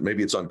 he knows that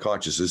maybe it's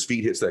unconscious. His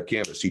feet hits that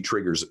canvas, he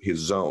triggers his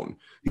zone.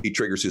 He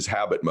triggers his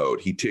habit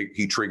mode. He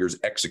triggers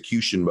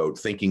execution mode.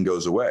 Thinking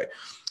goes away.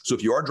 So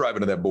if you are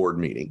driving to that board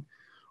meeting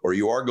or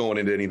you are going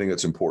into anything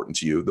that's important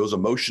to you, those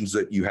emotions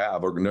that you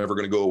have are never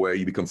going to go away.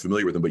 You become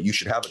familiar with them, but you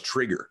should have a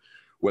trigger.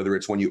 Whether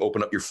it's when you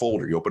open up your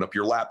folder, you open up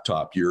your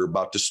laptop, you're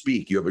about to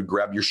speak, you have to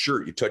grab your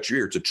shirt, you touch your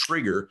ear. It's a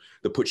trigger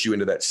that puts you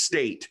into that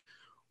state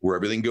where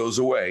everything goes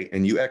away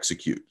and you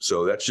execute.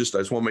 So I just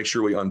want to make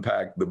sure we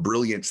unpack the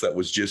brilliance that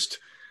was just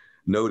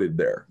noted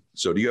there.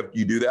 So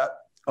you do that?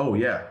 Oh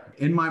yeah.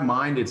 In my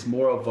mind, it's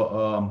more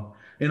of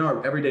in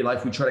our everyday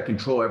life, we try to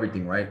control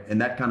everything, right?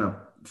 And that kind of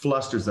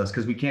flusters us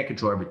because we can't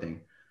control everything.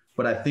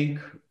 But I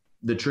think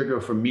the trigger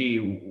for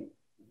me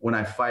when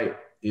I fight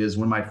is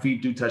when my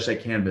feet do touch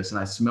that canvas and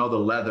I smell the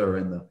leather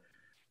and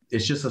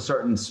it's just a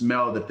certain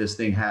smell that this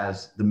thing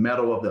has, the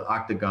metal of the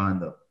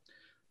octagon,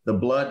 the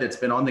blood that's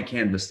been on the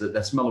canvas,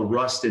 that smell of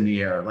rust in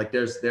the air. Like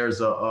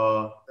there's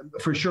a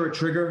for sure a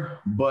trigger,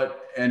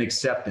 but an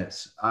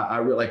acceptance.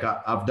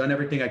 I've done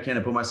everything I can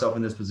to put myself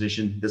in this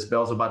position. This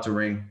bell's about to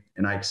ring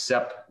and I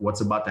accept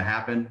what's about to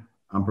happen.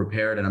 I'm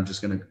prepared and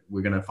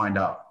we're going to find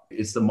out.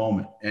 It's the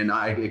moment and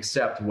I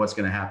accept what's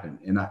going to happen.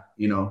 And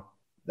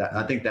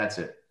I think that's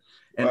it.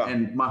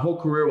 And my whole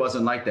career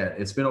wasn't like that.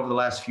 It's been over the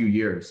last few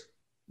years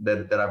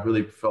that I've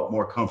really felt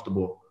more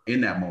comfortable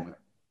in that moment.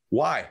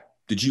 Why?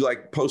 Did you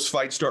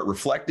post-fight start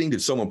reflecting?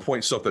 Did someone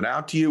point something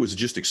out to you? Was it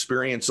just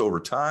experience over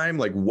time?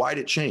 Why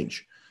did it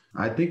change?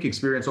 I think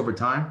experience over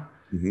time.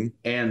 Mm-hmm.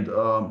 And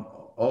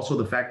also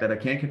the fact that I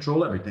can't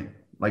control everything.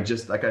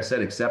 Just like I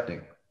said,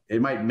 accepting.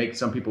 It might make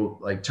some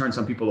people turn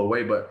some people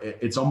away, but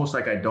it's almost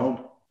like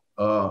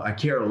I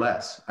care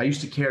less. I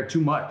used to care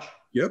too much.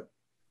 Yep.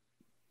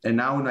 And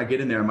now when I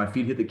get in there and my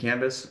feet hit the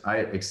canvas, I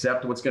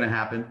accept what's going to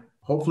happen.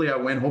 Hopefully I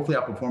win. Hopefully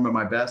I perform at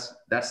my best.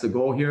 That's the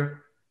goal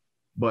here.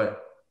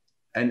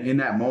 And in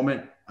that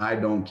moment, I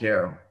don't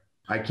care.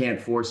 I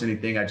can't force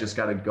anything. I just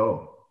got to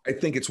go. I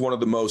think it's one of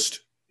the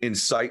most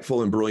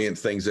insightful and brilliant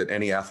things that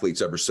any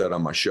athlete's ever said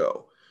on my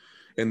show.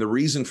 And the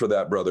reason for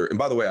that, brother, and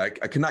by the way,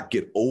 I cannot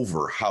get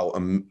over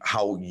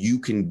how you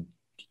can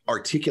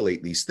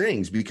articulate these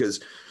things,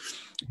 because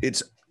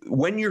it's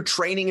when you're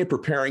training and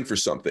preparing for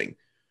something,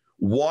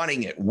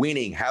 wanting it,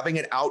 winning, having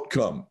an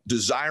outcome,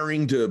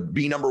 desiring to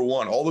be number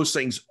one, all those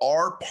things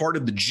are part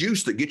of the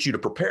juice that gets you to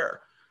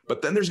prepare.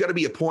 But then there's got to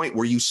be a point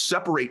where you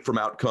separate from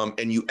outcome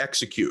and you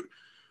execute,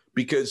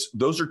 because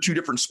those are two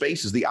different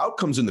spaces. The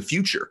outcome's in the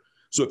future.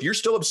 So if you're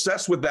still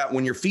obsessed with that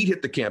when your feet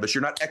hit the canvas,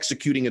 you're not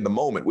executing in the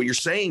moment. What you're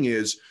saying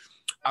is,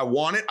 I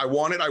want it,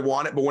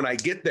 but when I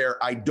get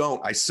there, I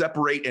don't. I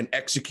separate and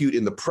execute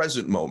in the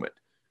present moment.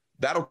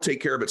 That'll take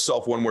care of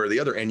itself one way or the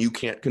other, and you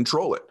can't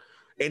control it.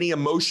 Any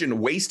emotion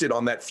wasted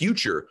on that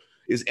future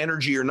is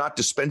energy you're not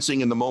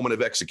dispensing in the moment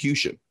of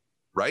execution,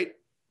 right?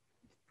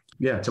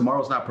 Yeah,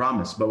 tomorrow's not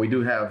promised, but we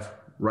do have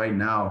right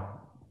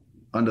now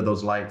under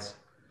those lights,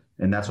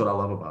 and that's what I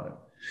love about it.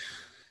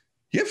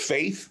 You have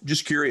faith?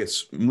 Just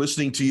curious. I'm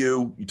listening to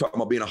you. You talk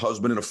about being a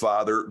husband and a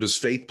father. Does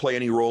faith play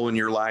any role in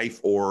your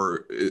life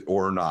or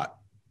not?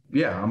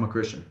 Yeah, I'm a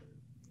Christian.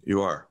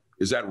 You are.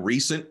 Is that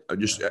recent?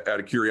 Just out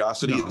of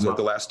curiosity, is that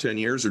the last 10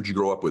 years, or did you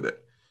grow up with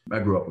it? I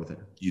grew up with it.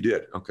 You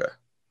did? Okay.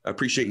 I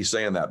appreciate you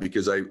saying that,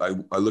 because I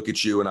look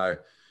at you and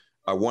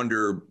I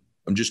wonder,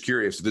 I'm just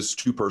curious, this is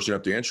two-person, you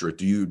have to answer it.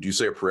 Do you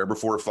say a prayer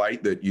before a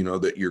fight that you know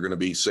that you're going to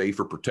be safe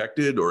or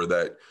protected, or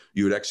that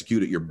you would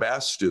execute at your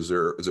best? Is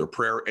there a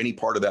prayer, any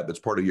part of that's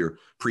part of your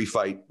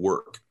pre-fight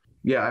work?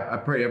 Yeah, I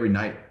pray every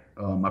night.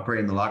 I pray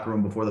in the locker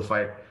room before the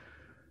fight.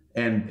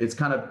 And it's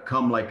kind of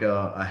come like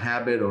a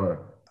habit, or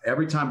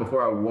every time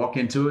before I walk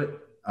into it,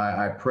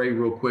 I pray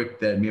real quick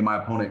that me and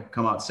my opponent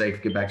come out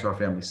safe, get back to our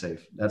family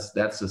safe.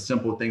 That's a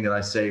simple thing that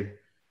I say,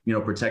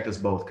 protect us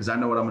both, because I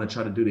know what I'm going to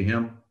try to do to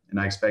him, and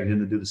I expect him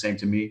to do the same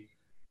to me.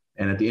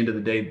 And at the end of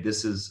the day,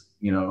 this is,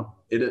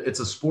 it's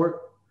a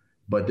sport,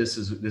 but this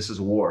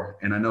is war.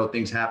 And I know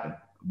things happen,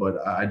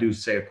 but I do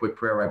say a quick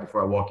prayer right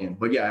before I walk in.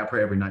 But yeah, I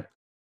pray every night.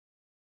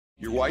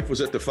 Your wife was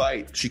at the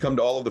fight. She come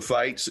to all of the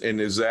fights. And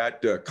is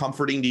that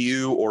comforting to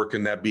you, or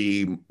can that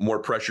be more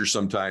pressure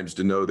sometimes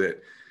to know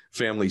that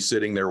family's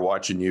sitting there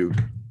watching you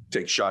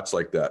take shots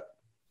like that?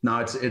 No,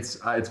 it's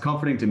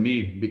comforting to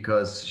me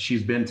because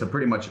she's been to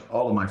pretty much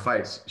all of my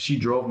fights. She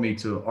drove me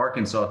to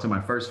Arkansas to my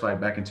first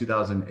fight back in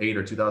 2008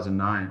 or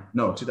 2009.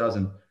 No,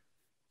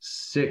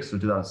 2006 or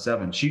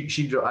 2007.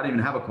 She drove, I didn't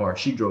even have a car.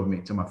 She drove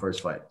me to my first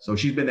fight. So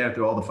she's been there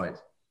through all the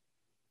fights.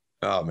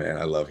 Oh man,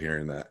 I love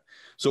hearing that.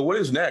 So what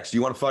is next? Do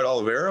you want to fight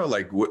Oliveira?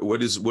 Like what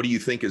do you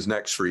think is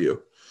next for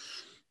you?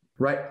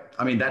 Right.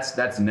 I mean,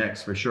 that's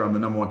next for sure. I'm the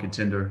number one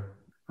contender.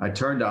 I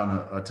turned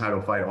down a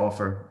title fight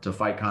offer to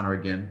fight Conor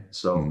again.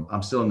 So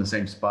I'm still in the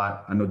same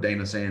spot. I know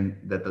Dana's saying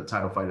that the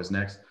title fight is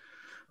next,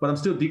 but I'm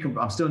still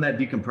in that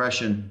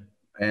decompression,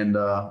 and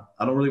I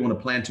don't really want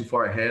to plan too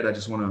far ahead. I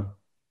just want to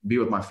be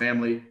with my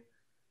family.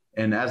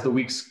 And as the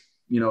weeks,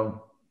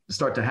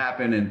 start to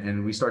happen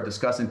and we start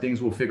discussing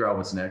things, we'll figure out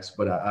what's next.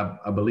 But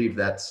I believe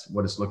that's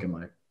what it's looking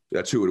like.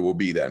 That's who it will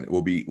be then. It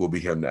will be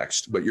him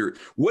next. But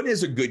what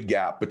is a good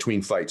gap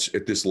between fights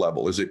at this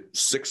level? Is it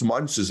 6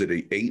 months? Is it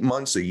 8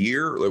 months, a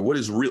year? Like what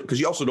is real? Because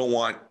you also don't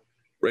want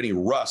any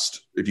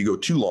rust if you go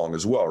too long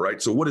as well,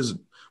 right? So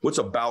what's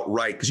about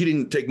right? Because you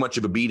didn't take much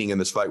of a beating in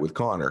this fight with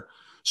Conor.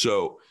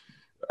 So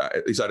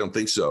at least I don't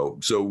think so.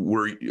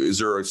 So is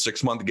there a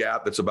 6 month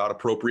gap that's about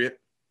appropriate?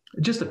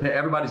 It just depends.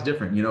 Everybody's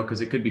different,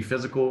 because it could be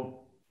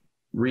physical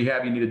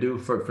rehab you need to do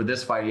for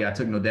this fight. Yeah, I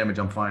took no damage.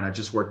 I'm fine. I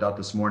just worked out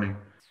this morning.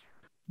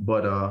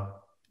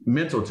 But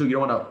mental too. You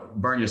don't want to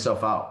burn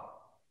yourself out.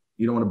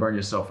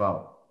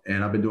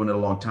 And I've been doing it a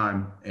long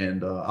time.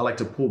 And I like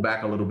to pull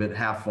back a little bit,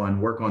 have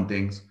fun, work on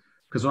things.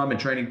 Because when I'm in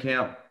training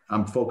camp,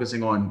 I'm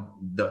focusing on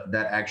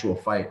that actual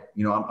fight.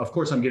 Of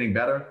course I'm getting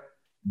better,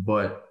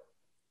 but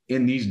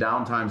in these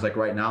downtimes, like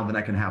right now, then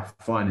I can have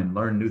fun and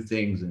learn new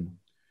things and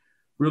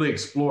really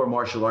explore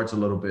martial arts a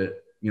little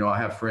bit. I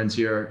have friends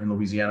here in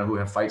Louisiana who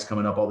have fights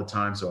coming up all the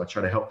time. So I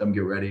try to help them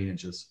get ready and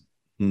just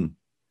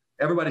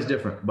everybody's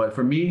different. But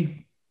for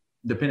me,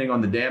 depending on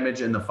the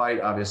damage in the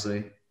fight,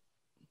 obviously,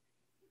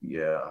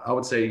 yeah, I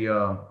would say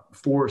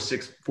 4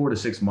 to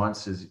 6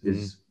 months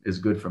is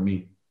good for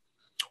me.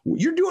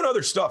 You're doing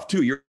other stuff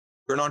too. You're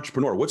an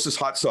entrepreneur. What's this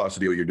hot sauce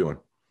deal you're doing?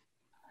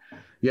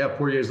 Yeah,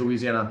 Poirier's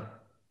Louisiana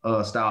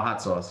style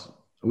hot sauce.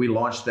 We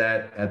launched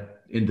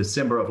that in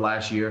December of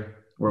last year.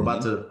 We're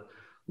about to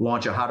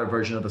launch a hotter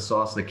version of the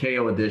sauce, the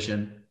KO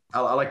edition.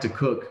 I like to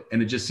cook,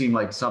 and it just seemed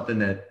like something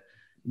that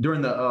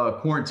during the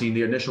quarantine,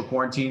 the initial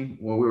quarantine,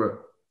 when we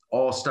were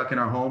all stuck in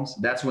our homes,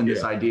 that's when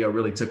this idea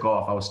really took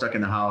off. I was stuck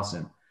in the house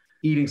and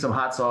eating some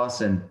hot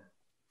sauce, and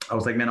I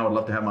was like, man, I would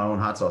love to have my own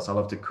hot sauce. I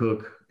love to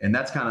cook. And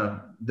that's kind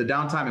of the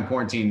downtime in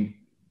quarantine,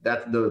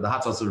 that the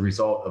hot sauce is a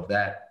result of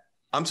that.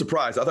 I'm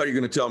surprised. I thought you were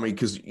going to tell me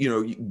because,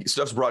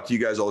 stuff's brought to you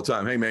guys all the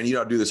time. Hey, man, you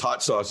got to do this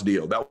hot sauce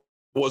deal. That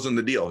wasn't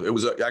the deal. It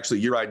was actually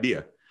your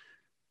idea.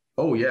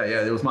 Oh, yeah.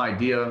 It was my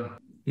idea.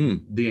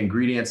 The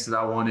ingredients that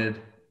I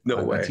wanted.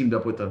 No way. I teamed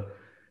up with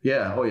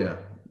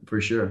for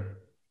sure.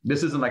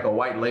 This isn't like a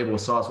white label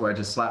sauce where I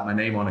just slap my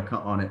name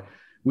on it.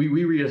 We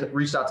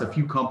reached out to a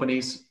few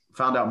companies,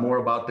 found out more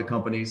about the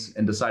companies,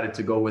 and decided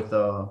to go with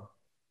a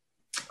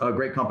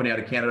great company out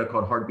of Canada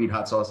called Heartbeat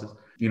Hot Sauces.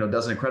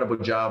 Does an incredible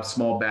job,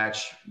 small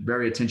batch,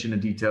 very attention to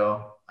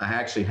detail. I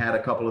actually had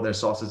a couple of their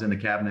sauces in the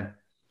cabinet.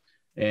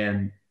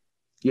 And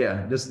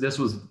yeah, this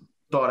was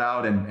thought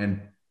out and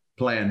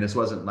planned. This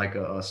wasn't like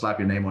a slap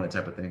your name on it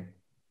type of thing.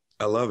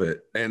 I love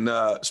it. And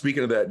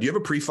speaking of that, do you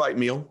have a pre-fight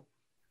meal?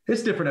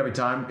 It's different every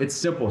time. It's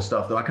simple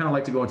stuff though. I kind of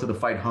like to go into the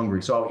fight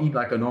hungry. So I'll eat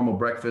like a normal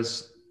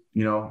breakfast,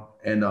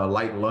 and a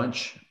light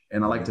lunch.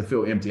 And I like to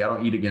feel empty. I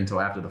don't eat again until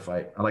after the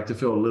fight. I like to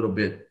feel a little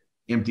bit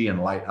empty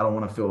and light. I don't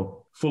want to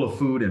feel full of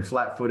food and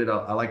flat-footed.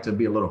 I like to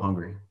be a little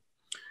hungry.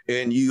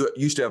 And you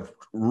used to have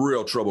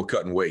real trouble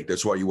cutting weight.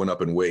 That's why you went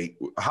up in weight.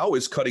 How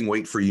is cutting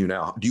weight for you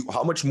now?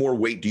 How much more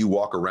weight do you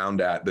walk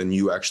around at than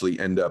you actually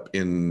end up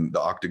in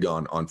the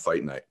octagon on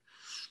fight night?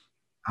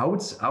 I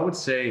would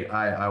say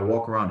I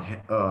walk around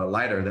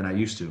lighter than I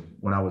used to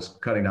when I was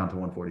cutting down to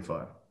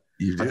 145.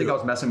 I think I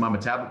was messing my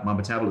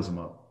metabolism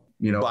up,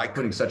 by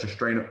putting such a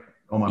strain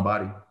on my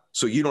body.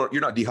 So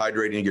you're not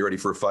dehydrating to get ready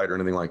for a fight or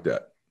anything like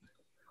that?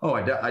 Oh,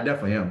 I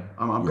definitely am.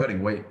 I'm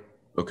cutting weight.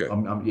 Okay.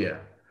 Yeah.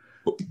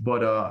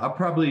 But I'm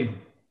probably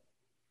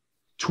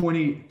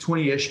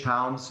 20-ish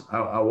pounds.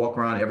 I walk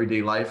around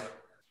everyday life.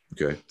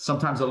 Okay.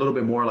 Sometimes a little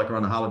bit more, like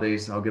around the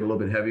holidays, I'll get a little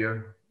bit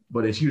heavier,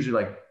 but it's usually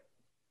like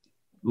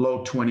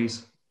low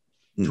 20s,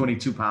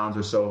 22 pounds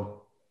or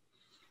so.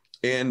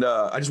 And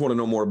I just want to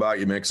know more about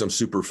you, man, because I'm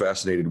super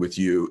fascinated with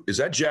you. Is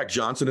that Jack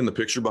Johnson in the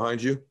picture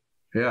behind you?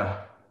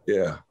 Yeah.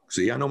 Yeah.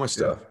 See, I know my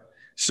stuff. Yeah.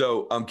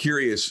 So I'm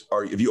curious,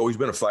 have you always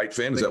been a fight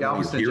fan? Is that one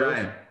of your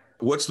heroes?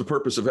 What's the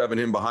purpose of having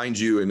him behind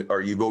you?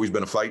 And you've always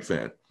been a fight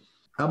fan?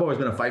 I've always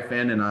been a fight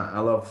fan, and I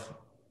love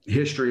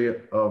history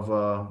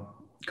of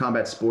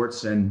combat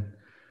sports and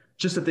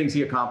just the things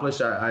he accomplished,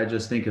 I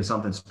just think is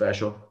something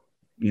special.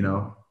 You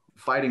know,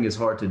 fighting is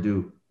hard to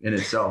do in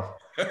itself.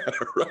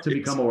 Right. To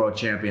become a world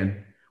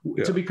champion,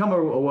 to become a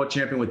world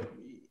champion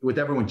with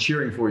everyone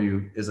cheering for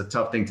you is a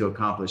tough thing to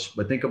accomplish.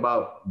 But think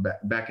about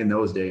back in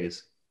those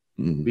days,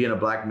 being a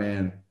black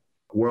man,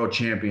 world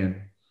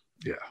champion.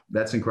 Yeah,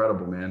 that's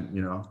incredible, man.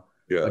 You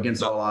know,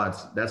 against all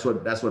odds. That's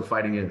what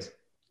fighting is.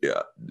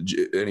 Yeah.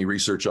 Any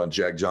research on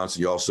Jack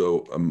Johnson? You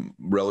also, I'm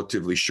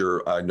relatively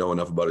sure I know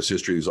enough about his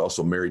history. He's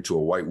also married to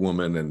a white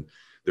woman, and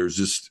there's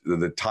just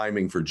the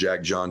timing for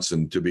Jack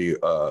Johnson to be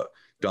a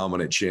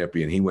dominant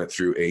champion. He went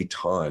through a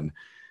ton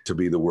to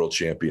be the world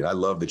champion. I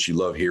love that you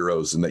love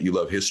heroes and that you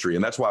love history,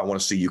 and that's why I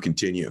want to see you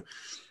continue.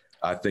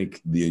 I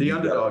think the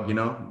underdog,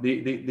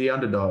 the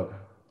underdog.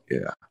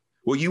 Yeah.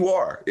 Well, you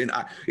are, and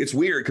it's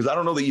weird because I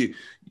don't know that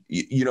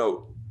you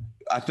know.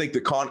 I think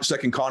the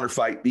second Conor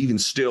fight, even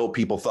still,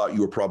 people thought you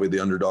were probably the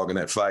underdog in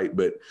that fight.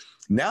 But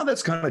now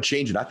that's kind of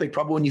changing. I think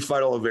probably when you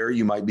fight Oliveira,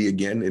 you might be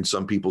again in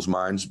some people's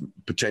minds,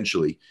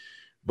 potentially.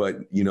 But,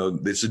 you know,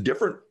 it's a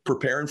different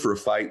preparing for a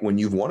fight when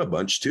you've won a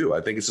bunch, too.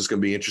 I think it's just going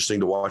to be interesting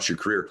to watch your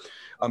career.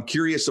 I'm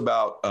curious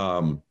about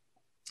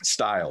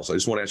styles. I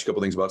just want to ask you a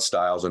couple things about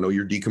styles. I know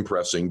you're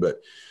decompressing,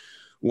 but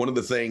one of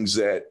the things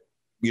that,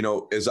 you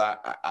know, is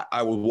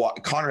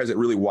Conor has a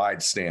really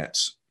wide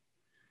stance.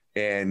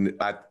 And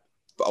I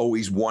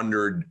always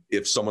wondered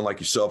if someone like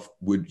yourself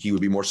would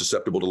be more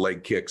susceptible to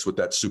leg kicks with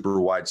that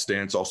super wide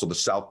stance. Also the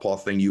southpaw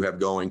thing you have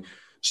going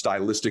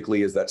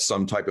stylistically, is that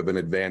some type of an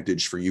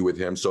advantage for you with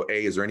him? So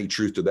A, is there any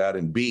truth to that?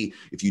 And B,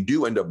 if you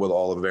do end up with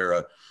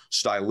Oliveira,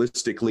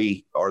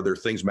 stylistically, are there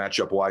things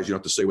matchup wise? You don't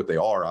have to say what they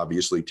are,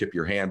 obviously, tip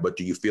your hand, but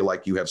do you feel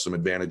like you have some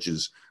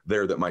advantages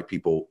there that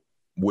people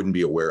wouldn't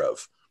be aware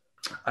of?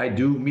 I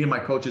do. Me and my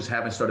coaches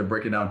haven't started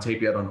breaking down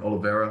tape yet on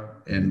Oliveira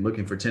and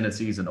looking for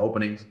tendencies and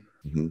openings.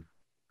 Mm-hmm.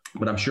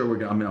 But I'm sure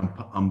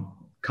I'm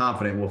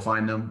confident we'll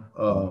find them.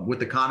 With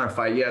the Conor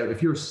fight,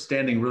 if you're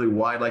standing really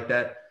wide like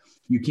that,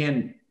 you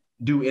can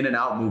do in and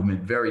out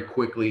movement very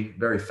quickly,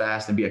 very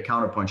fast, and be a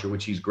counterpuncher,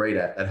 which he's great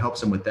at. That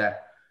helps him with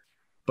that.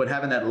 But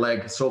having that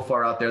leg so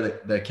far out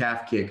there, the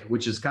calf kick,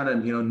 which is kind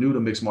of new to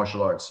mixed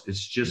martial arts, it's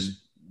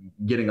just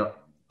getting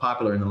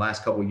popular in the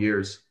last couple of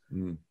years.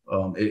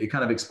 It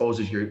kind of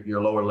exposes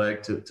your lower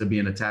leg to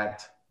being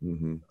attacked.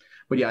 Mm-hmm.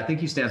 But yeah, I think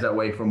he stands that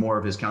way for more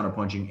of his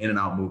counterpunching in and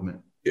out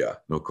movement. Yeah,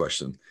 no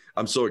question.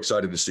 I'm so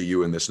excited to see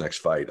you in this next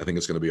fight. I think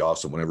it's going to be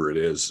awesome whenever it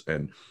is.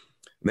 And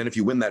then if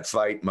you win that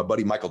fight, my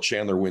buddy Michael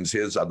Chandler wins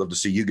his, I'd love to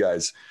see you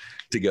guys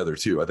together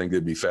too. I think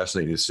it'd be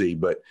fascinating to see.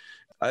 But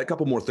I had a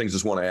couple more things I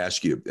just want to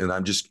ask you. And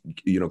I'm just,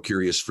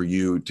 curious for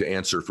you to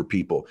answer for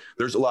people.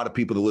 There's a lot of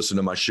people that listen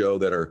to my show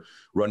that are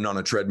running on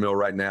a treadmill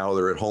right now.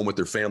 They're at home with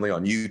their family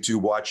on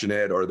YouTube watching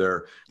it, or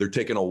they're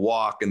taking a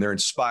walk and they're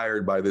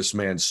inspired by this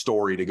man's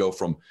story to go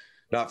from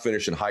not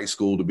finishing high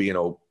school to being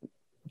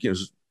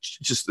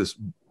just this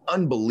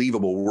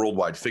unbelievable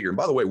worldwide figure. And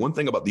by the way, one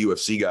thing about the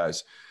UFC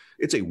guys,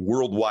 it's a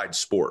worldwide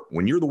sport.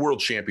 When you're the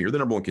world champion, you're the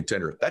number one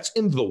contender. That's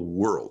in the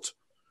world.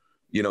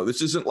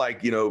 This isn't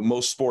like,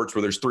 most sports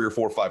where there's 3 or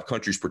 4 or 5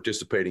 countries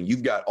participating.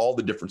 You've got all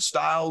the different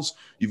styles.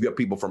 You've got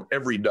people from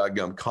every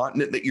doggone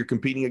continent that you're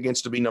competing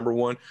against to be number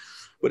one.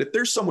 But if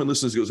there's someone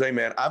listening who goes, hey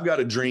man, I've got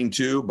a dream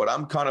too, but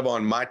I'm kind of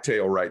on my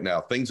tail right now.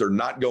 Things are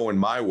not going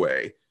my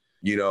way.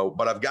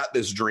 But I've got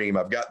this dream.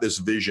 I've got this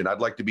vision. I'd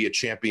like to be a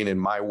champion in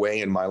my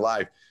way in my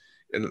life.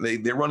 And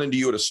they run into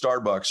you at a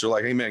Starbucks. They're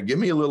like, hey, man, give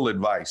me a little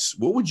advice.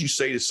 What would you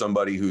say to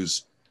somebody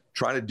who's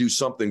trying to do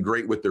something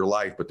great with their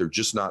life, but they're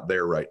just not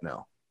there right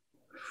now?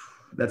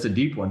 That's a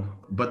deep one.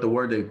 But the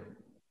word that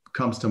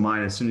comes to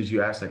mind as soon as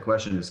you ask that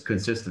question is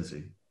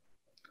consistency.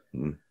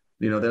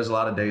 There's a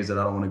lot of days that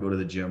I don't want to go to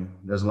the gym.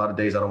 There's a lot of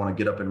days I don't want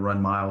to get up and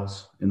run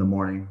miles in the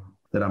morning,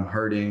 that I'm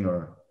hurting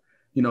or,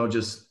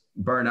 just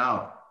burn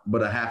out.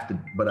 But I have to,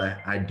 but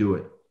I do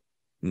it.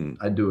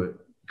 I do it.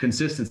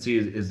 Consistency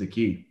is the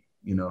key,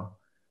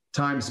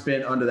 time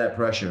spent under that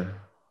pressure.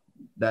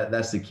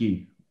 That's the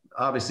key.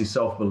 Obviously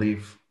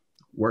self-belief,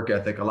 work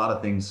ethic, a lot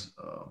of things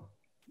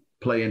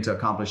play into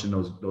accomplishing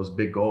those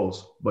big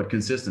goals, but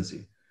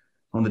consistency.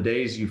 On the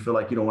days you feel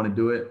like you don't want to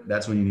do it,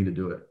 that's when you need to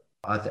do it.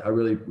 I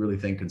really, really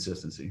think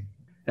consistency.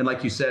 And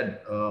like you said,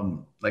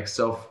 like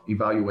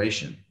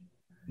self-evaluation,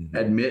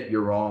 admit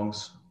your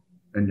wrongs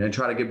and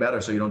try to get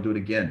better so you don't do it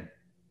again.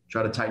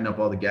 Try to tighten up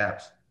all the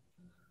gaps.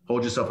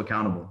 Hold yourself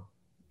accountable.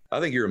 I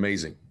think you're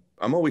amazing.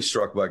 I'm always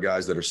struck by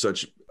guys that are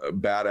such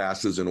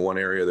badasses in one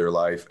area of their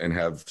life and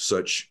have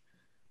such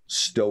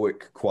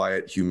stoic,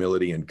 quiet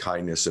humility and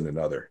kindness in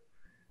another.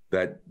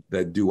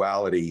 That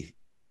duality,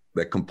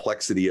 that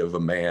complexity of a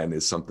man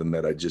is something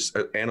that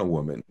and a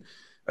woman,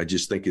 I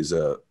just think is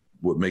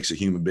what makes a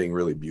human being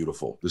really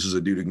beautiful. This is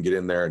a dude who can get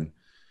in there and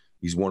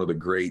he's one of the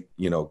great,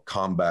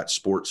 combat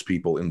sports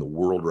people in the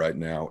world right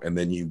now. And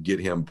then you get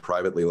him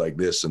privately like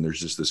this, and there's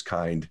just this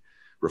kind,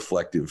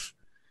 reflective,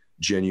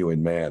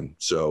 genuine man.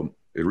 So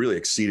it really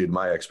exceeded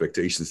my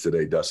expectations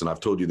today, Dustin. I've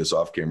told you this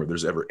off camera. If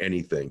there's ever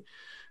anything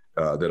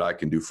that I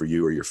can do for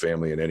you or your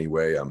family in any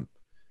way, I'm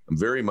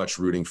very much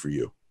rooting for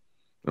you.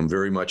 I'm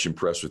very much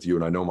impressed with you,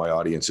 and I know my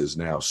audience is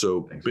now.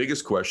 So Thanks.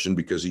 Biggest question,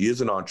 because he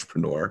is an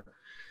entrepreneur,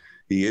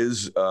 he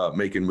is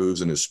making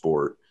moves in his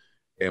sport,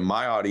 and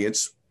my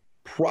audience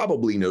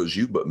probably knows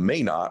you, but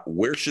may not.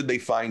 Where should they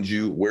find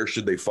you? Where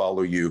should they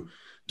follow you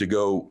to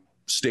go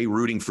stay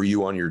rooting for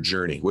you on your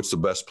journey? What's the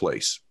best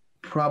place?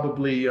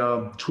 Probably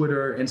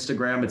Twitter,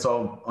 Instagram. It's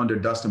all under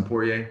Dustin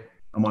Poirier.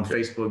 I'm on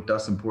Facebook,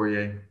 Dustin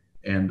Poirier.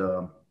 And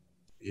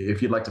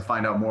if you'd like to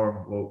find out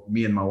more what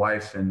me and my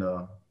wife and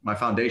my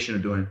foundation are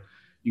doing,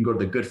 you can go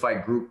to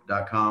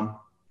thegoodfightgroup.com.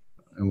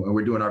 And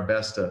we're doing our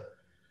best to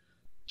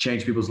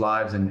change people's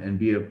lives and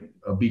be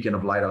a beacon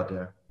of light out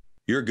there.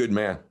 You're a good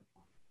man.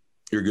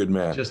 You're a good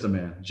man. Just a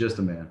man,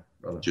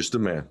 brother. Just a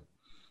man.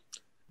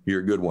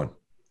 You're a good one.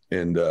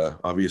 And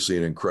obviously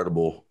an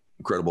incredible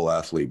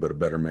athlete, but a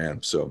better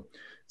man. So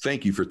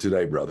thank you for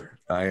today, brother.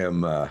 I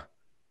am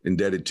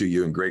indebted to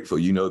you and grateful.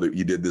 You know that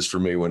you did this for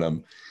me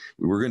when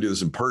we're going to do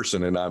this in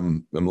person, and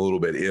I'm a little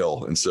bit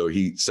ill. And so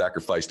he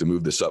sacrificed to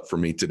move this up for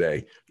me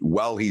today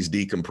while he's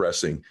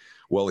decompressing,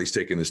 while he's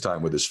taking his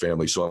time with his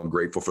family. So I'm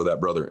grateful for that,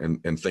 brother.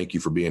 And thank you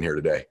for being here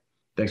today.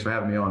 Thanks for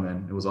having me on,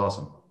 man. It was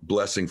awesome.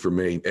 Blessing for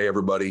me. Hey,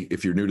 everybody,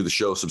 if you're new to the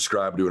show,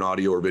 subscribe to an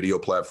audio or video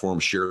platform.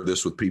 Share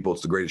this with people.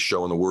 It's the greatest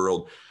show in the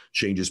world.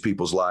 Changes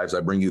people's lives. I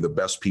bring you the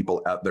best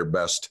people at their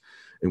best,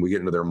 and we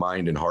get into their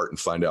mind and heart and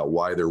find out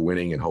why they're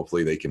winning, and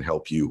hopefully they can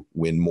help you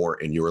win more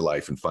in your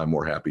life and find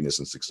more happiness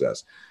and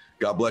success.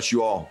 God bless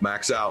you all.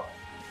 Max out.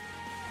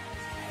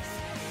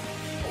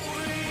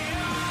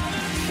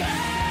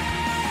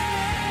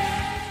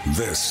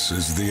 This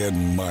is the Ed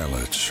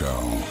Milet Show.